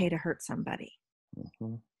okay to hurt somebody.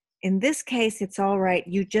 In this case, it's all right.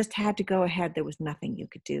 You just had to go ahead. There was nothing you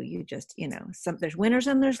could do. You just, there's winners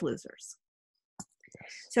and there's losers.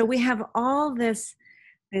 So we have all this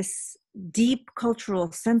deep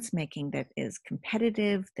cultural sense making that is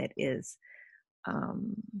competitive, that is,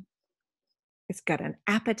 it's got an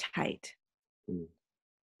appetite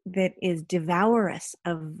that is devourous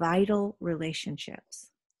of vital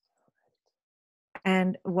relationships.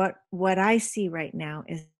 And what I see right now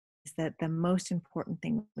is that the most important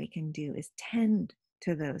thing we can do is tend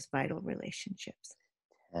to those vital relationships.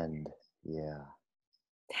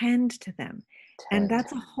 Tend to them. And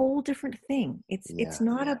that's a whole different thing. It's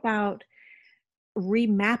not about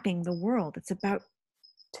remapping the world. It's about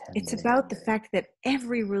the fact that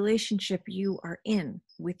every relationship you are in,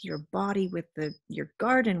 with your body, with your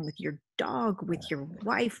garden, with your dog, with your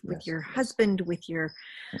wife, with your husband, with your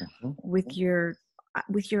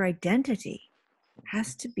identity,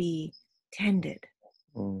 has to be tended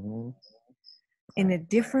in a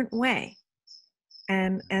different way.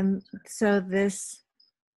 And so this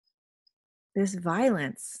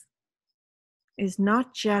violence is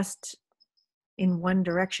not just in one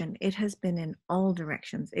direction. It has been in all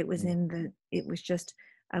directions. It was just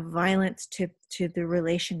a violence to the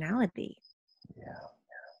relationality.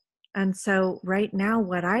 And so right now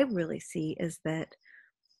what I really see is that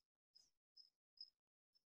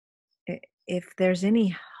if there's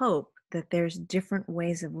any hope that there's different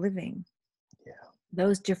ways of living,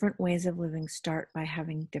 those different ways of living start by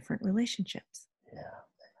having different relationships.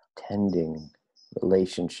 Tending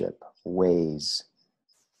relationship ways.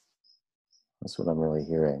 That's what I'm really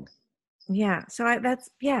hearing. Yeah. So that's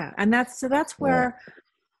where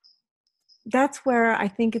I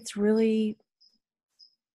think it's really,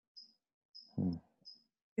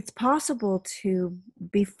 it's possible to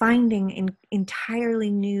be finding entirely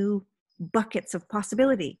new buckets of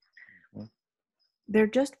possibility. They're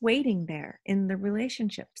just waiting there in the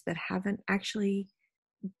relationships that haven't actually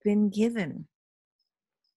been given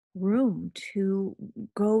room to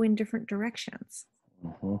go in different directions.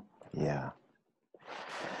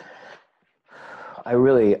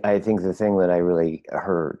 I think the thing that I really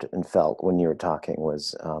heard and felt when you were talking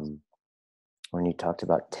was when you talked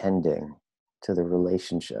about tending to the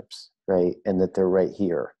relationships, right? And that they're right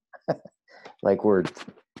here. Like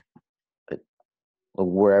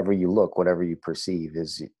wherever you look, whatever you perceive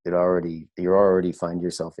you already find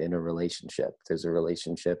yourself in a relationship. There's a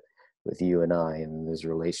relationship with you and I, and there's a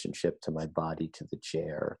relationship to my body, to the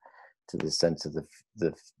chair, to the sense of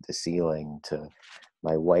the ceiling, to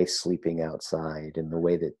my wife sleeping outside and the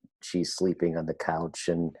way that she's sleeping on the couch.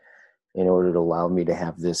 And in order to allow me to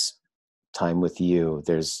have this time with you,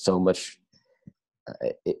 there's so much,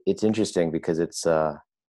 it's interesting because it's,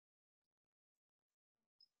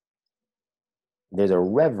 there's a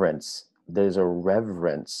reverence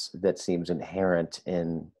that seems inherent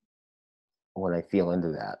in when I feel into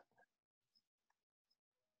that.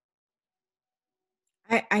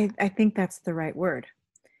 I think that's the right word.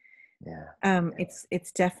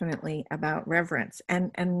 It's definitely about reverence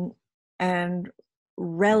and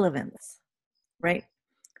relevance, right?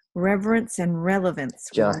 Reverence and relevance.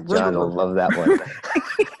 John will love that one.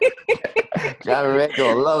 John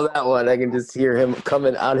Rachel will love that one. I can just hear him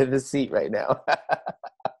coming out of his seat right now.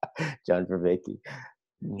 John Vervaeke.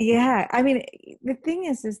 Yeah, I mean, the thing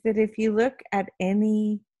is that if you look at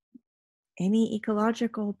any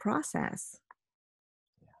ecological process,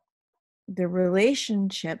 the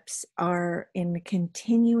relationships are in a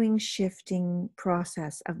continuing shifting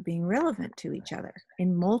process of being relevant to each other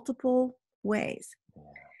in multiple ways.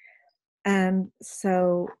 And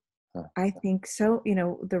so I think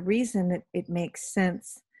the reason that it makes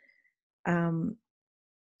sense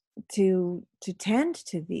to tend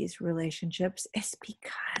to these relationships is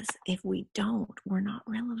because if we don't, we're not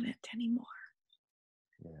relevant anymore.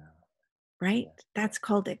 Yeah. Right? Yeah. That's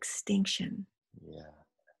called extinction. Yeah.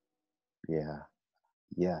 Yeah.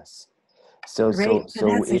 Yes. So Right? so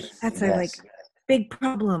So so it's that's a like yes. big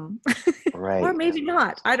problem. Or Right. maybe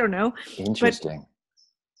not. I don't know. But Interesting.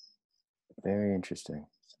 Very interesting.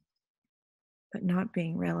 not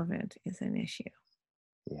being relevant is an issue.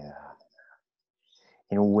 Yeah.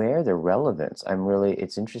 And where the relevance,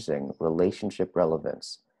 it's interesting, relationship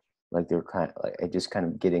relevance. Like they're kind of like I just kind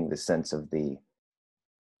of getting the sense of the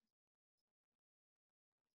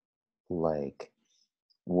like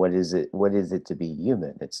what is it to be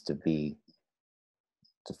human? It's to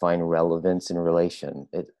find relevance in relation.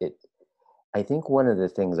 It I think one of the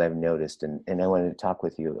things I've noticed, and I wanted to talk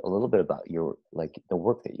with you a little bit about your like the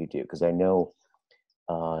work that you do, because I know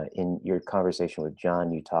in your conversation with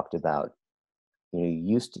John, you talked about, you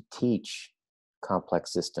used to teach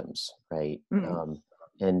complex systems, right? Mm.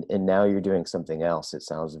 And now you're doing something else. It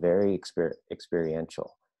sounds very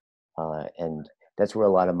experiential, and that's where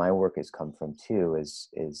a lot of my work has come from too. Is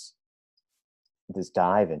this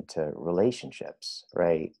dive into relationships,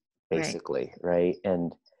 right? Right. Basically, right?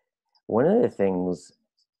 And one of the things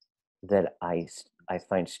that I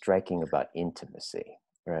find striking about intimacy,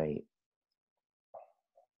 right,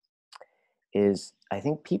 is I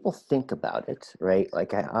think people think about it, right?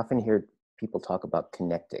 Like I often hear people talk about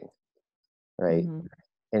connecting, right? Mm-hmm.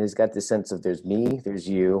 And it's got this sense of there's me, there's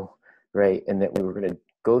you, right? And that we were going to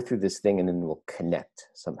go through this thing and then we'll connect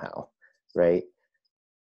somehow, right?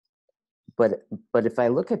 But if I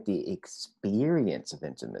look at the experience of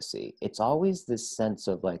intimacy, it's always this sense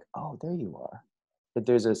of like, oh, there you are. That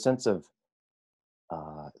there's a sense of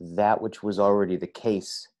that which was already the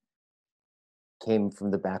case came from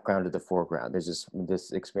the background to the foreground. There's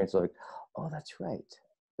this experience of like, oh, that's right.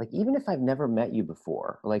 Like even if I've never met you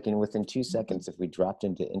before, like in within 2 seconds, if we dropped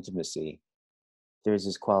into intimacy, there's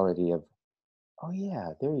this quality of, oh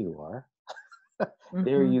yeah, there you are.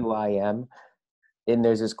 There Mm-hmm. you I am. And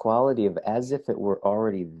there's this quality of as if it were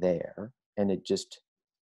already there, and it just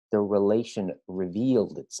the relation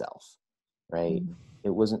revealed itself, right? Mm-hmm.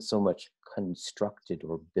 It wasn't so much constructed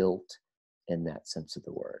or built in that sense of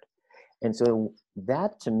the word. And so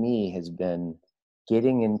that to me has been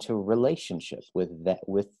getting into relationship with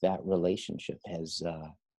that relationship has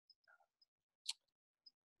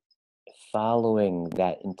following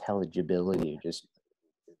that intelligibility, just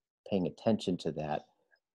paying attention to that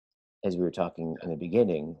as we were talking in the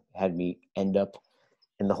beginning, had me end up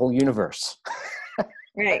in the whole universe.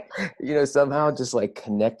 Right. Somehow just like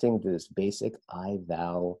connecting to this basic I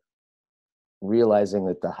thou, realizing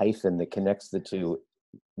that the hyphen that connects the two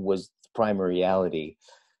was the primary reality,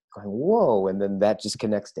 going, whoa, and then that just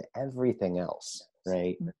connects to everything else,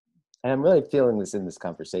 right? And I'm really feeling this in this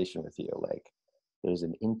conversation with you. Like there's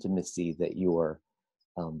an intimacy that you are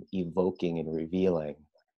evoking and revealing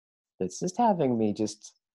that's just having me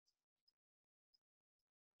just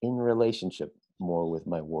in relationship more with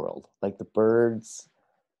my world. Like the birds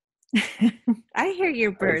I hear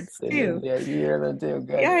your are birds singing. too. Yeah, you hear them too.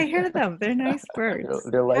 Yeah, Good. I hear them. They're nice they're, birds.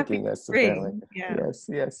 they're Happy liking us apparently. spring. Yeah. Yes,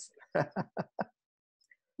 yes.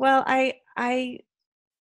 Well, I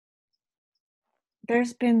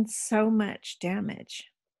there's been so much damage.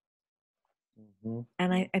 Hmm.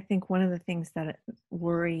 And I think one of the things that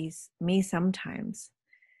worries me sometimes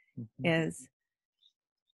Hmm. is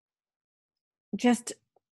just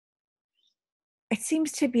it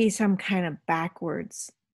seems to be some kind of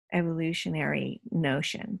backwards evolutionary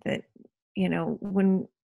notion that, when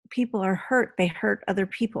people are hurt, they hurt other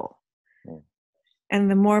people. Mm.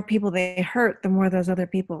 And the more people they hurt, the more those other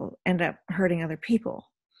people end up hurting other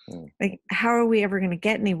people. Mm. Like, how are we ever going to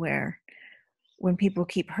get anywhere when people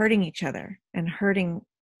keep hurting each other and hurting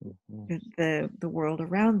Hmm. the world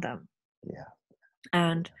around them? Yeah.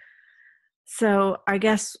 And so I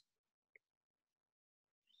guess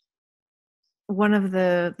one of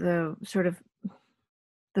the sort of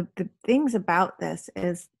the things about this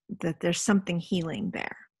is that there's something healing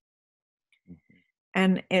there.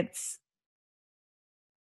 And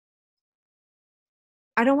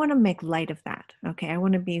I don't want to make light of that. Okay. I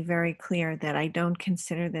want to be very clear that I don't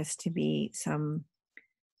consider this to be some,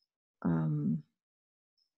 um,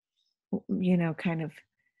 kind of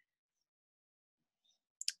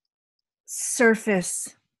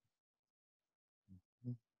surface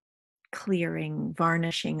clearing,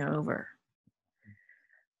 varnishing over,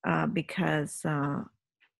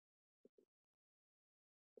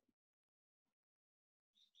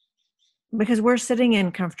 because we're sitting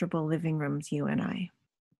in comfortable living rooms, you and I.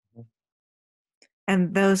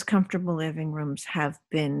 And those comfortable living rooms have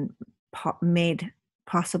been made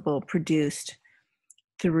possible, produced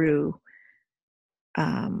through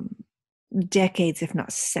decades, if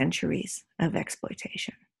not centuries, of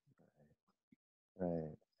exploitation.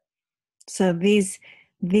 Right. So these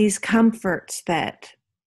comforts that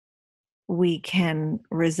we can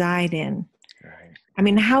reside in. Right. I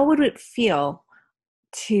mean, how would it feel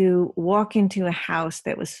to walk into a house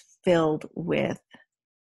that was filled with,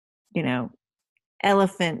 you know,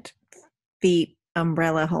 elephant feet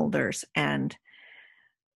umbrella holders and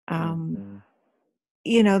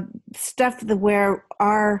you know, stuff where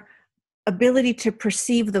our ability to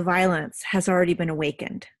perceive the violence has already been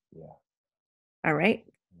awakened. Yeah. All right.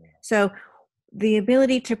 Yeah. So the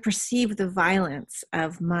ability to perceive the violence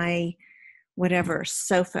of my whatever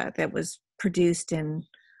sofa that was produced in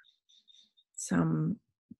some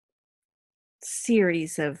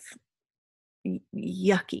series of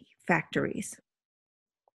yucky factories.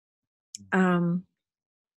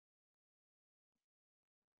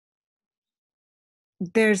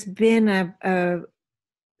 There's been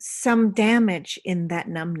some damage in that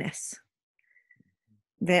numbness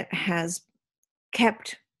that has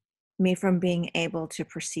kept me from being able to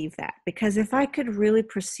perceive that. Because if I could really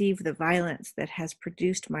perceive the violence that has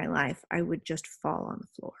produced my life, I would just fall on the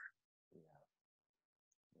floor.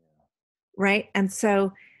 Right? And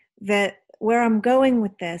so that where I'm going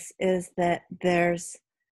with this is that there's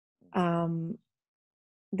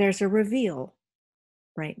a reveal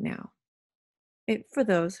right now. For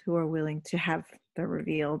those who are willing to have the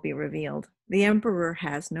reveal be revealed. The emperor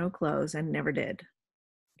has no clothes and never did.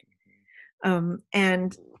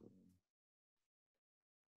 And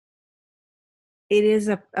it is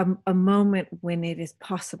a moment when it is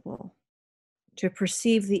possible to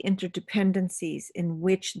perceive the interdependencies in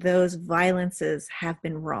which those violences have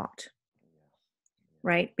been wrought,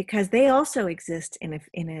 right? Because they also exist in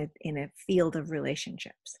a field of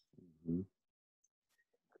relationships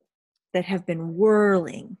that have been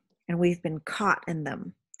whirling, and we've been caught in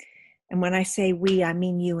them. And when I say we, I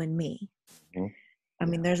mean you and me. I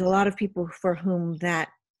mean, there's a lot of people for whom that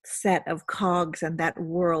set of cogs and that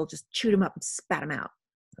whirl just chewed them up and spat them out.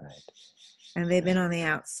 Right. And they've been on the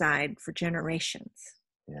outside for generations.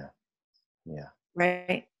 Yeah. Yeah.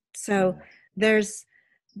 Right. So there's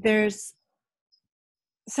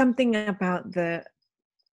something about the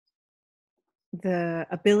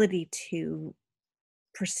ability to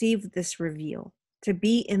perceive this reveal, to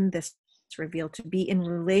be in this reveal, to be in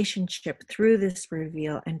relationship through this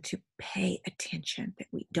reveal, and to pay attention that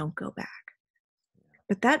we don't go back.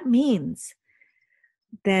 But that means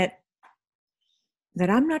that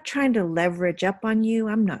I'm not trying to leverage up on you.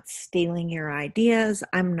 I'm not stealing your ideas.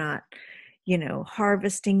 I'm not,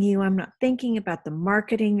 harvesting you. I'm not thinking about the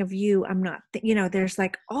marketing of you. I'm not, there's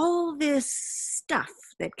like all this stuff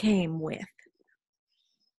that came with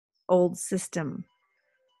old system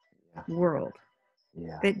world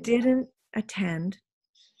that didn't attend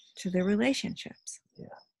to the relationships.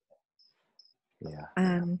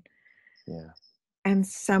 And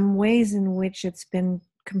some ways in which it's been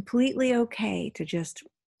completely okay to just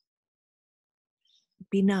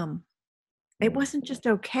be numb. It wasn't just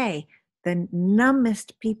okay. The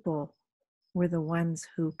numbest people were the ones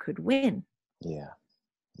who could win.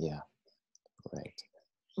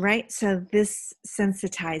 Right. So this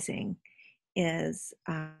sensitizing is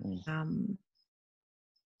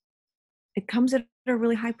it comes at a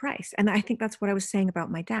really high price. And I think that's what I was saying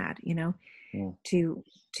about my dad,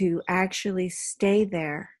 to actually stay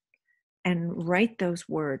there and write those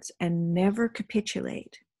words and never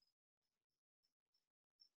capitulate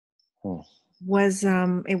was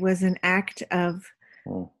it was an act of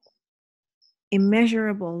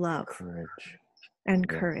immeasurable love,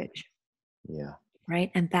 courage.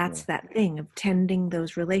 Right. And that's that thing of tending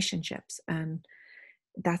those relationships. And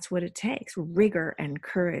that's what it takes: rigor and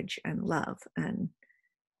courage and love and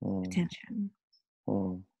attention.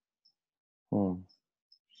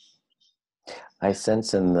 I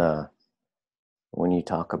sense when you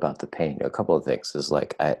talk about the pain, a couple of things is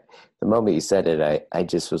like, the moment you said it, I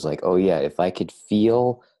just was like, oh yeah, if I could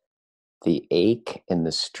feel the ache and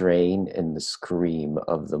the strain and the scream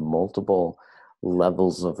of the multiple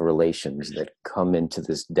levels of relations that come into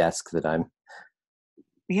this desk that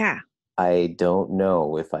I don't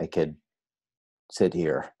know if I could sit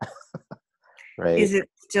here. Right. Is it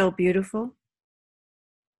still beautiful?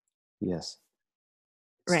 Yes.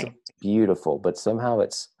 Right. Still beautiful, but somehow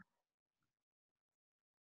it's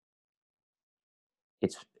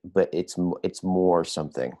more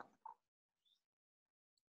something.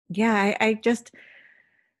 Yeah.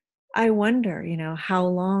 I wonder, how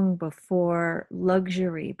long before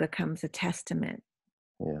luxury becomes a testament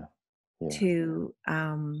Yeah. Yeah. to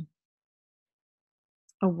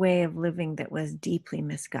a way of living that was deeply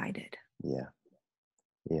misguided. Yeah.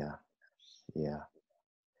 Yeah. Yeah.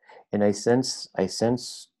 And I sense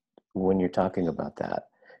when you're talking about that,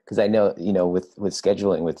 because I know, with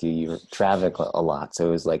scheduling with you, you're traveling a lot. So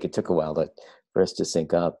it was like, it took a while for us to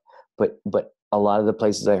sync up. But a lot of the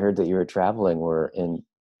places I heard that you were traveling were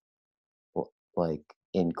like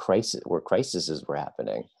in crisis, where crises were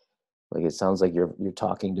happening. Like, it sounds like you're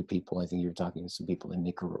talking to people. I think you were talking to some people in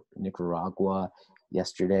Nicaragua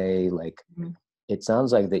yesterday. Like, Mhm. it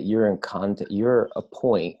sounds like that you're in contact. You're a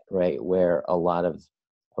point, right, where a lot of,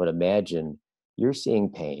 I would imagine, you're seeing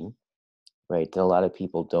pain, right, that a lot of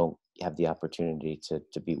people don't have the opportunity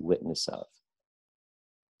to be witness of.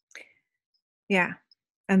 Yeah.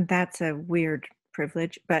 And that's a weird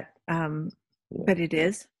privilege, Yeah. but it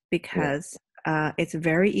is, Yeah. because it's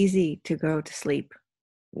very easy to go to sleep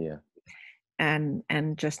Yeah. and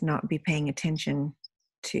just not be paying attention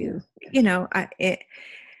Yeah. to,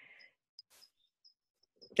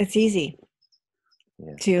 it's easy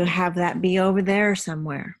Yeah. to have that be over there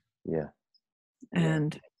somewhere. Yeah. Yeah.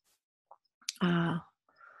 And uh,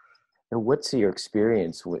 And what's your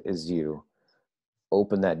experience as you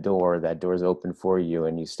open that door's open for you,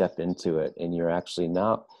 and you step into it, and you're actually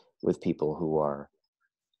not with people who are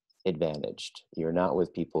advantaged. You're not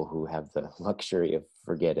with people who have the luxury of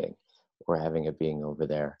forgetting or having a being over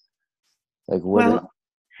there. Like, well,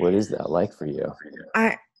 what is that like for you?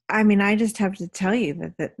 I I mean, I just have to tell you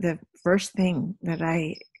that the first thing that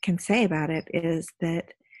I can say about it is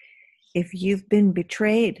that if you've been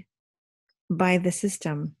betrayed by the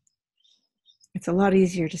system, it's a lot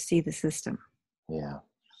easier to see the system. Yeah.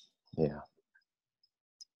 Yeah.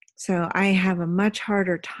 So I have a much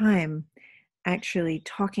harder time actually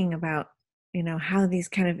talking about, how these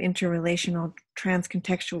kind of interrelational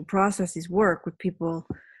transcontextual processes work with people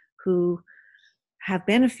who have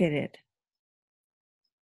benefited.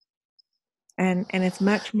 And it's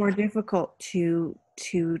much more difficult to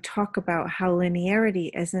talk about how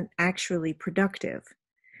linearity isn't actually productive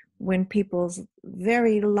when people's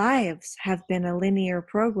very lives have been a linear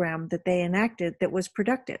program that they enacted that was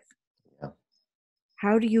productive. Yeah.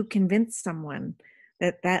 How do you convince someone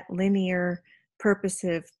that that linear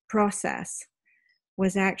purposive process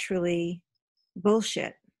was actually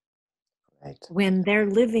bullshit Right. when they're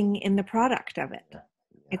living in the product of it? Yeah.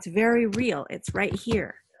 It's very real. It's right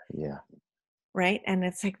here. Yeah. Right. And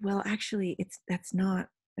it's like, well, actually, that's not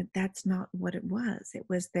what it was. It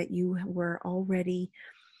was that you were already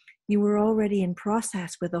in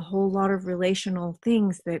process with a whole lot of relational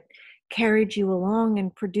things that carried you along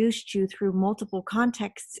and produced you through multiple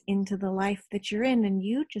contexts into the life that you're in, and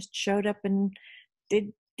you just showed up and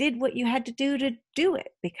did what you had to do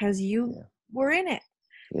it because you Yeah. were in it.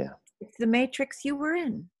 Yeah. It's the matrix you were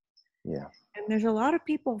in. Yeah. And there's a lot of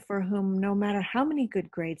people for whom, no matter how many good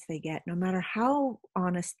grades they get, no matter how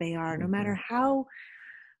honest they are, no Mm-hmm. matter how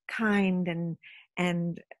kind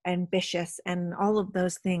and ambitious and all of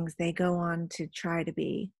those things they go on to try to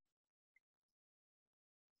be,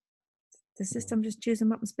 the system just chews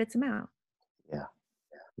them up and spits them out. Yeah.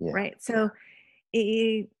 Yeah. Right. So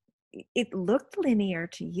it, it looked linear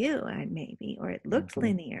to you, and maybe, or it looked Mm-hmm.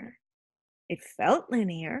 linear. It felt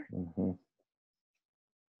linear, Mm-hmm.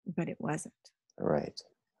 but it wasn't. Right.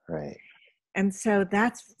 Right. And so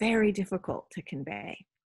that's very difficult to convey.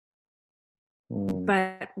 Mm.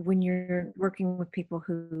 But when you're working with people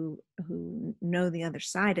who know the other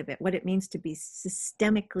side of it, what it means to be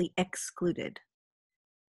systemically excluded.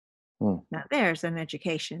 Mm. Now there's an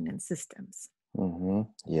education in systems. Mm-hmm.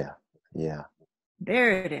 Yeah. Yeah.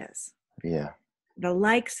 There it is. Yeah. The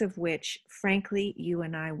likes of which, frankly, you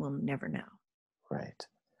and I will never know. Right.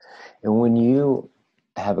 And when you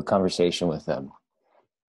have a conversation with them,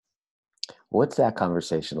 what's that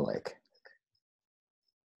conversation like?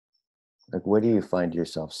 Like, what do you find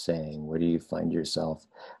yourself saying?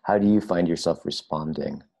 How do you find yourself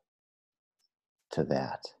responding to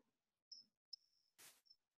that?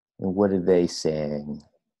 And what are they saying?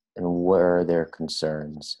 And what are their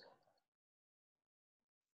concerns?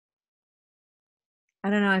 I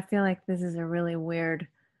don't know. I feel like this is a really weird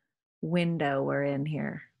window we're in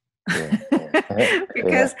here. Yeah. Yeah.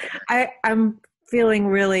 Because I'm feeling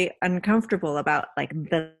really uncomfortable about like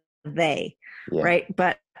they, Yeah. right?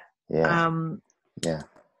 Yeah. Um Yeah.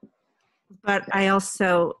 but I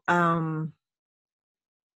also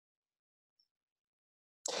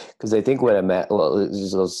Because I think what I'm at, well,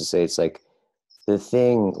 let's just say, it's like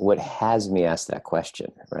what has me ask that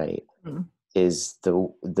question, right, is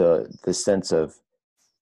the sense of,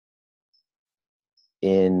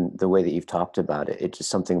 in the way that you've talked about it, it just,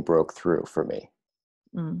 something broke through for me.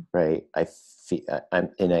 Mm. right? I feel,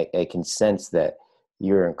 I can sense that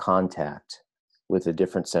you're in contact with a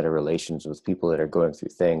different set of relations with people that are going through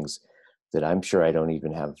things that I'm sure I don't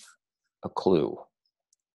even have a clue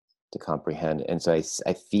to comprehend. And so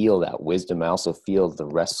I feel that wisdom. I also feel the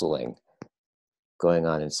wrestling going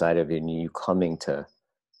on inside of you, and you coming to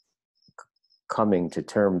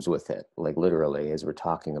terms with it, like literally as we're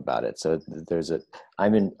talking about it. So there's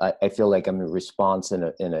I feel like I'm in response in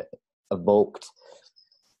a evoked,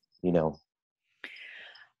 you know.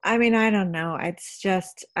 I mean, I don't know. I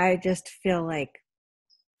just feel like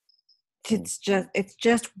it's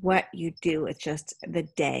just what you do. It's just the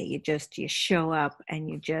day. You show up and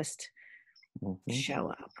you just Mm-hmm. show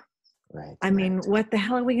up. Right. I mean, what the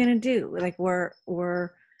hell are we gonna do? Like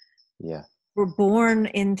Yeah. we're born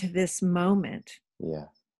into this moment Yeah.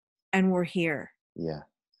 and we're here. Yeah.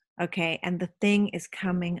 Okay. And the thing is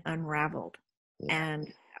coming unraveled. Yeah.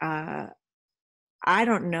 And I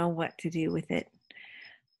don't know what to do with it.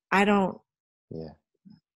 I don't Yeah.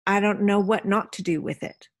 I don't know what not to do with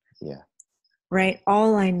it. Yeah. Right?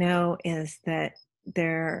 All I know is that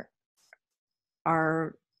there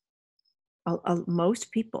are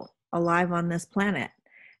most people alive on this planet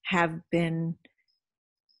have been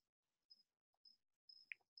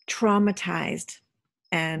traumatized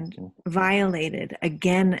and Mm-hmm. violated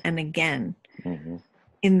again and again Mm-hmm.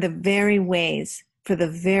 in the very ways for the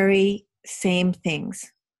very same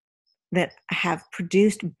things that have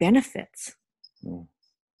produced benefits Mm-hmm.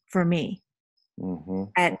 for me Mm-hmm.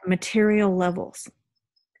 at material levels.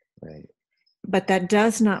 Right. But that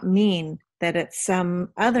does not mean that at some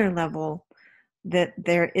other level that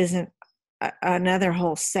there isn't another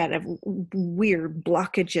whole set of weird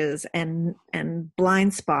blockages and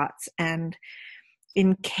blind spots and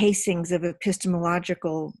encasings of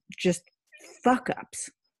epistemological just fuck ups.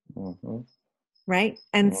 Mm-hmm. Right.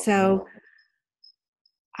 And Mm-hmm. so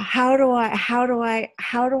how do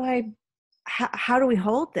we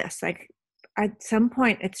hold this? Like at some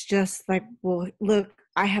point it's just like, well, look,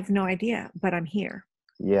 I have no idea, but I'm here.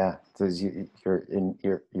 Yeah, because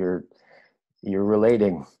you're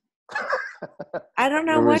relating. I don't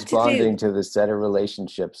know You're what to do, responding to the set of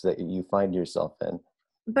relationships that you find yourself in.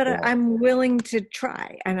 but Yeah. I'm willing to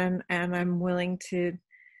try, and I'm willing to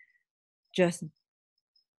just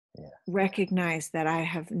Yeah. recognize that I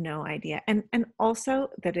have no idea, and also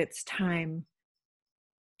that it's time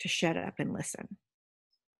to shut up and listen.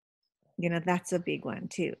 You know, that's a big one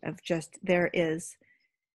too, of just there is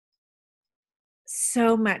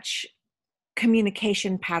so much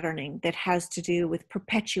communication patterning that has to do with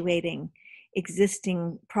perpetuating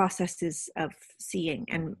existing processes of seeing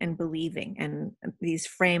and believing and these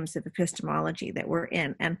frames of epistemology that we're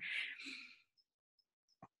in. And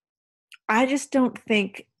I just don't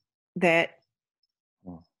think that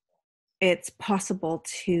Mm. it's possible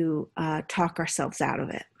to talk ourselves out of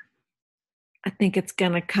it. I think it's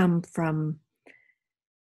going to come from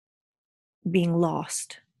being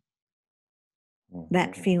lost,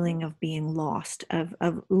 that feeling of being lost, of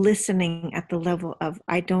listening at the level of,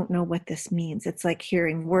 I don't know what this means. It's like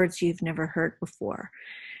hearing words you've never heard before,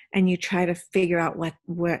 and you try to figure out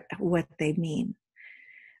what they mean,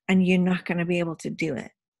 and you're not going to be able to do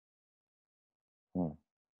it. Mm.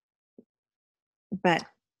 But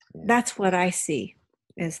Yeah. that's what I see,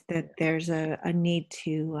 is that there's a need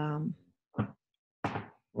to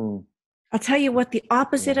Mm. I'll tell you what the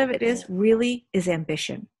opposite of it is, really, is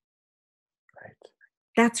ambition. Right.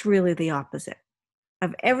 That's really the opposite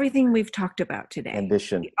of everything we've talked about today.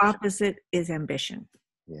 Ambition. The opposite is ambition.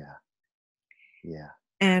 Yeah. Yeah.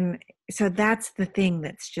 And so that's the thing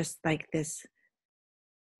that's just like this.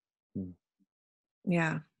 Mm.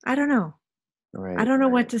 Yeah. I don't know. Right. I don't know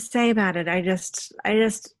what to say about it. I just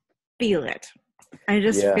feel it. I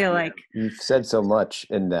just Yeah. feel like You've said so much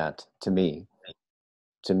in that to me.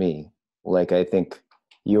 Like I think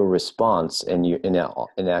your response and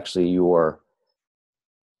actually your,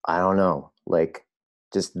 I don't know, like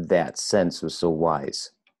just that sense was so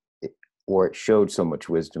wise, or it showed so much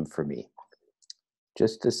wisdom for me.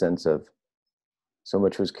 Just the sense of so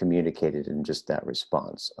much was communicated in just that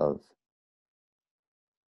response of,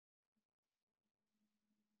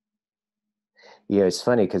 yeah. It's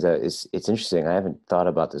funny because it's interesting. I haven't thought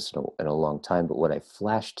about this in a long time, but what I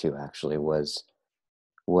flashed to actually was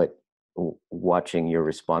what watching your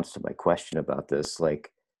response to my question about this,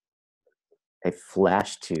 like I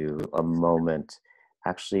flashed to a moment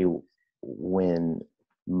actually when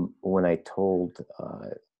when I told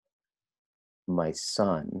my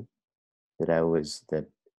son that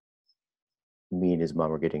me and his mom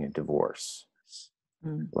were getting a divorce.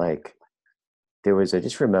 mm, Like I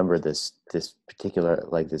just remember this particular,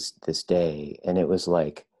 like this day, and it was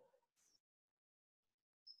like,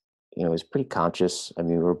 it was pretty conscious. I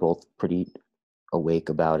mean, we were both pretty awake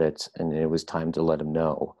about it, and it was time to let him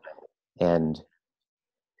know. And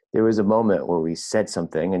there was a moment where we said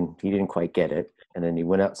something and he didn't quite get it, and then he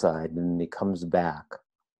went outside, and then he comes back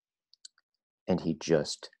and he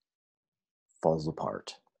just falls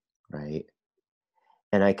apart, right?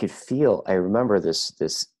 And I remember this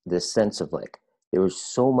sense of like, there was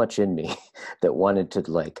so much in me that wanted to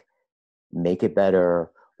like make it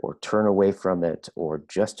better or turn away from it or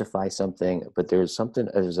justify something, but there's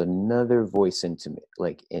another voice into me,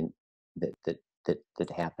 like in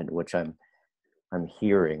that happened, which I'm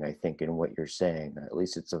hearing, I think, in what you're saying. At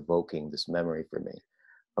least it's evoking this memory for me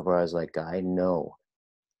of where I was like, I know,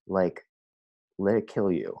 like, let it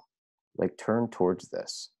kill you, like turn towards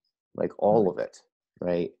this, like all of it,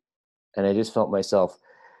 right? And I just felt myself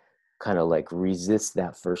kind of like resist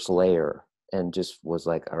that first layer and just was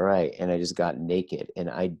like, all right. And I just got naked and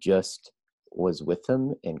I just was with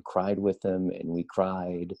him and cried with him, and we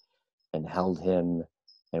cried and held him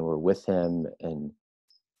and were with him. And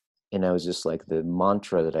I was just like, the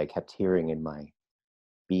mantra that I kept hearing in my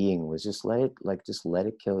being was just just let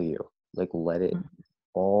it kill you. Like, let it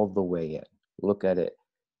all the way in. Look at it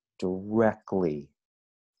directly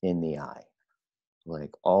in the eye.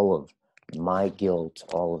 Like all of my guilt,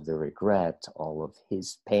 all of the regret, all of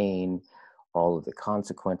his pain, all of the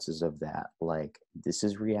consequences of that. Like, this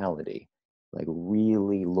is reality. Like,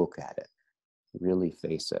 really look at it, really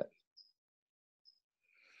face it.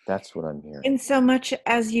 That's what I'm hearing. In so much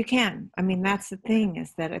as you can. I mean, that's the thing,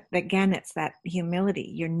 is that again, it's that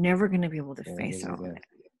humility. You're never going to be able to There it face is all of again.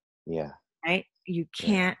 it, Yeah. right? You Yeah.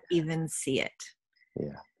 can't even see it.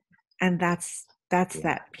 Yeah. And that's Yeah.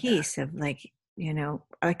 that piece of like,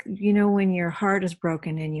 when your heart is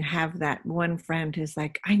broken and you have that one friend who's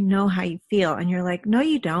like, I know how you feel. And you're like, no,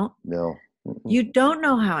 you don't. No. You don't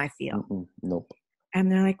know how I feel. Nope.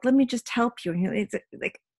 And they're like, let me just help you. And it's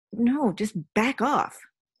like, no, just back off.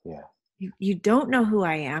 Yeah. You don't know who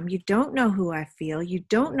I am. You don't know who I feel. You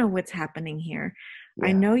don't know what's happening here. Yeah.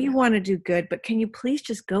 I know you want to do good, but can you please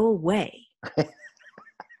just go away?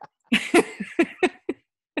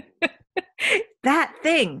 That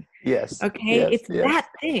thing. Yes. Okay. It's that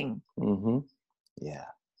thing. Yeah.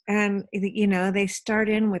 And, they start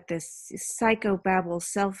in with this psychobabble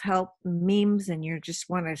self-help memes, and you just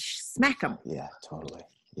want to smack them. Yeah, totally.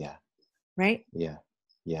 Yeah. Right? Yeah.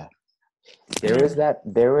 Yeah. There is that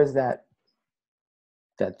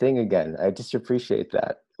thing again. I just appreciate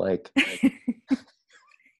that. Like,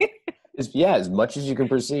 as much as you can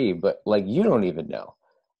perceive, but like, you don't even know.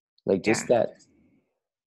 Like, just that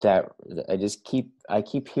I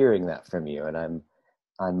keep hearing that from you, and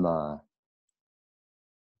I'm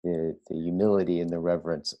the humility and the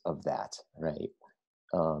reverence of that, right?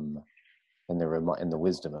 And the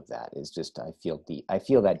wisdom of that is just, I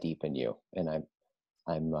feel that deep in you, and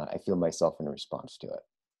I feel myself in response to it.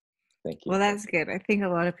 Thank you. Well, that's good. I think a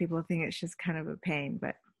lot of people think it's just kind of a pain,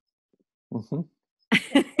 but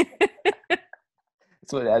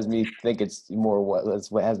That's what has me think it's more. That's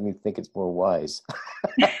what has me think it's more wise.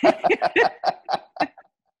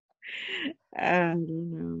 I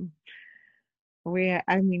don't know. We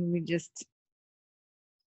just.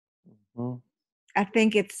 I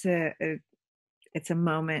think it's a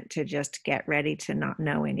moment to just get ready to not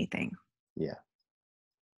know anything. Yeah.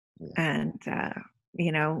 And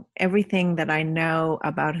everything that I know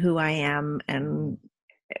about who I am, and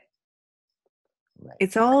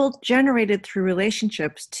it's all generated through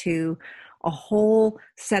relationships to a whole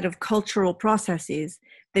set of cultural processes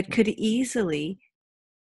that could easily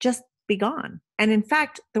just be gone. And in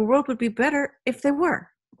fact, the world would be better if they were.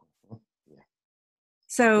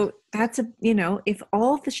 So that's if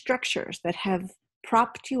all the structures that have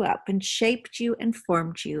propped you up and shaped you and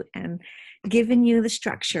formed you and given you the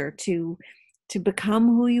structure to become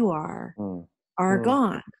who you are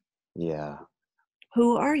gone. Yeah.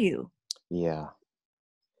 Who are you? Yeah.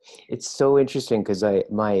 It's so interesting because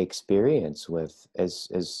my experience with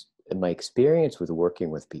working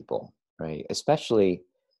with people, right? Especially,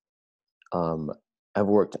 I've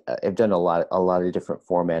done a lot of different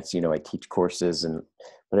formats. I teach courses,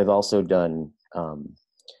 but I've also done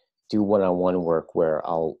do one-on-one work where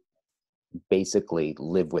I'll basically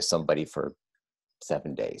live with somebody for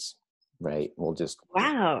 7 days, right? We'll just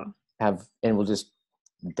we'll just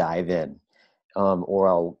dive in, or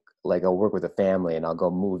I'll work with a family and I'll go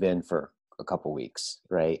move in for a couple weeks,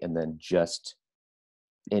 right? And then just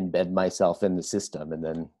embed myself in the system and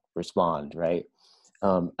then respond, right?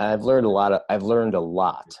 I've learned a lot. I've learned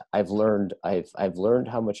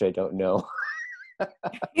how much I don't know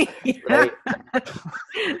Yeah. Right?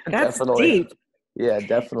 That's Definitely. deep. Yeah,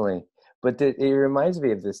 definitely. But it reminds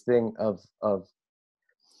me of this thing of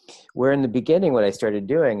where in the beginning, what I started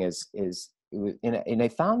doing is and I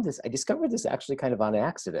found this, I discovered this actually kind of on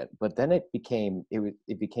accident, but then it became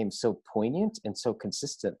so poignant and so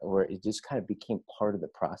consistent, where it just kind of became part of the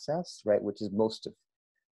process, right? Which is most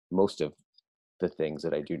of the things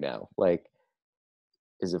that I do now, like,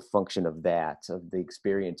 is a function of that, of the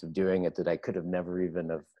experience of doing it, that I could have never even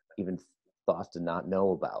thought to not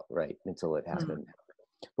know about, right, until it happened. Mm.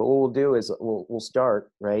 But what we'll do is we'll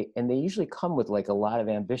start, right, and they usually come with like a lot of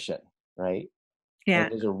ambition, right? And Yeah.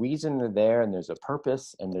 there's a reason they're there, and there's a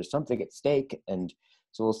purpose, and there's something at stake. And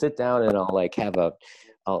so we'll sit down, and I'll like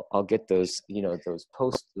I'll get those,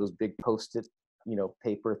 those big post-it,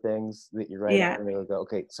 paper things that you write Yeah. on, and they'll go,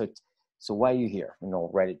 okay, so why are you here? And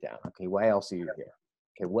I'll write it down. Okay, why else are you here?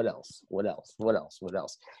 Okay, what else? What else? What else? What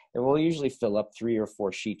else? And we'll usually fill up 3 or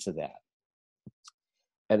 4 sheets of that.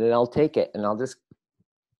 And then I'll take it and I'll just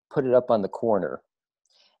put it up on the corner.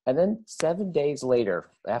 And then 7 days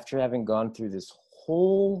later, after having gone through this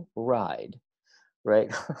whole ride,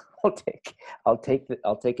 right? I'll take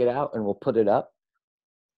it out, and we'll put it up,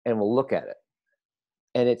 and we'll look at it.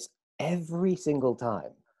 And it's every single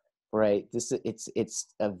time, right? It's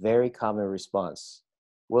a very common response,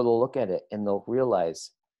 where they'll look at it and they'll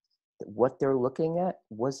realize that what they're looking at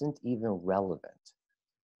wasn't even relevant,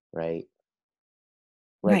 right?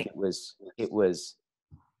 Like, Right. it was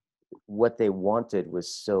what they wanted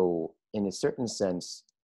was, so in a certain sense,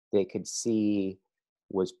 they could see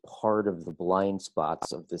was part of the blind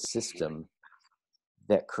spots of the system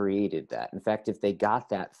that created that. In fact, if they got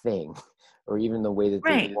that thing, or even the way that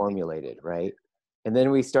they Right. formulated, right? And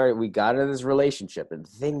then we got into this relationship, and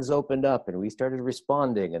things opened up, and we started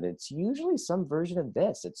responding. And it's usually some version of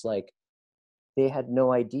this. It's like they had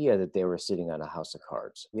no idea that they were sitting on a house of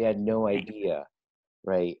cards. They had no Right. idea,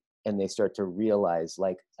 right? And they start to realize,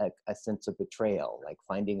 like, a sense of betrayal, like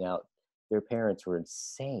finding out their parents were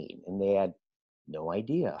insane and they had no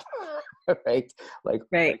idea. Right? Like,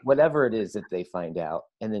 Right. whatever it is that they find out,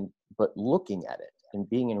 and then, but looking at it and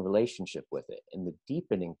being in relationship with it, and the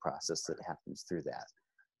deepening process that happens through that,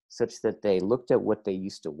 such that they looked at what they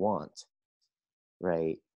used to want,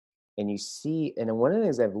 right? And you see, and one of the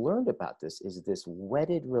things I've learned about this is this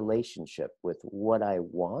wedded relationship with what I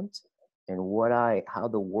want, and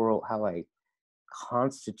how I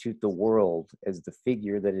constitute the world as the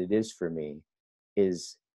figure that it is for me,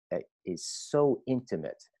 is is so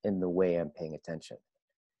intimate in the way I'm paying attention.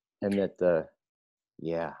 And that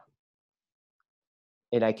yeah,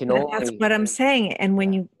 and I can That's only, what I'm saying. And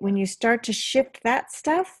yeah, when you start to shift that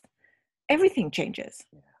stuff, everything changes.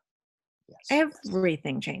 yeah, yes,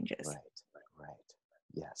 Everything changes. right, right,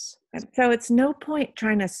 yes, And so it's no point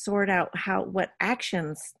trying to sort out what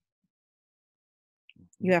actions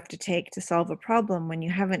you mhm, have to take to solve a problem when you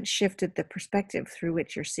haven't shifted the perspective through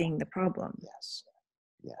which you're seeing the problem. yes,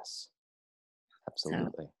 yes, So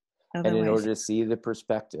absolutely. And in otherwise, order to see the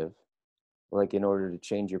perspective, like, in order to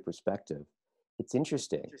change your perspective, it's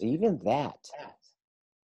interesting. Even that,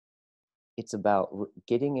 it's about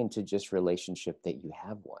getting into just relationship that you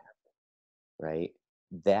have one, right?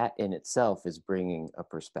 That in itself is bringing a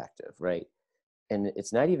perspective, right? And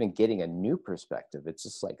it's not even getting a new perspective. It's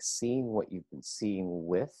just like seeing what you've been seeing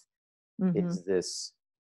with, hmm, is this,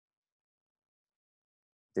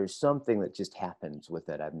 there's something that just happens with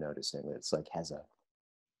it. I'm noticing that it's like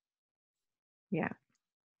yeah.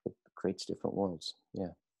 it creates different worlds.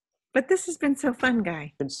 Yeah. But this has been so fun, Guy.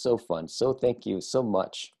 It's been so fun. So thank you so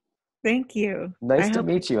much. Thank you. I Nice to hope,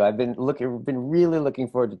 meet you. Been really looking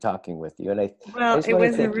forward to talking with you. And I well, just it want to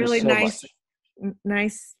was a thank you really so much.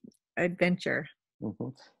 nice adventure. Hmm.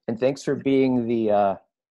 And thanks for being the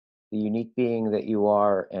unique being that you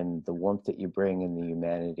are, and the warmth that you bring, and the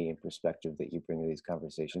humanity and perspective that you bring to these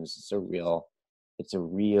conversations. It's a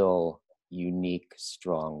real unique,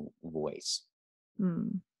 strong voice.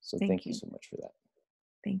 Mm, So thank thank you you. so much for that.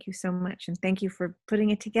 Thank you so much. And thank you for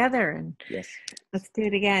putting it together. And Yes. let's do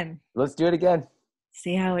it again. Let's do it again.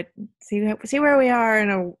 See how it, see where we are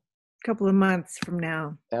in a couple of months from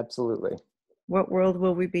now. Absolutely. What world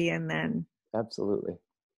will we be in then? Absolutely.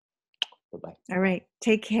 Bye-bye. All right.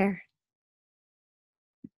 Take care.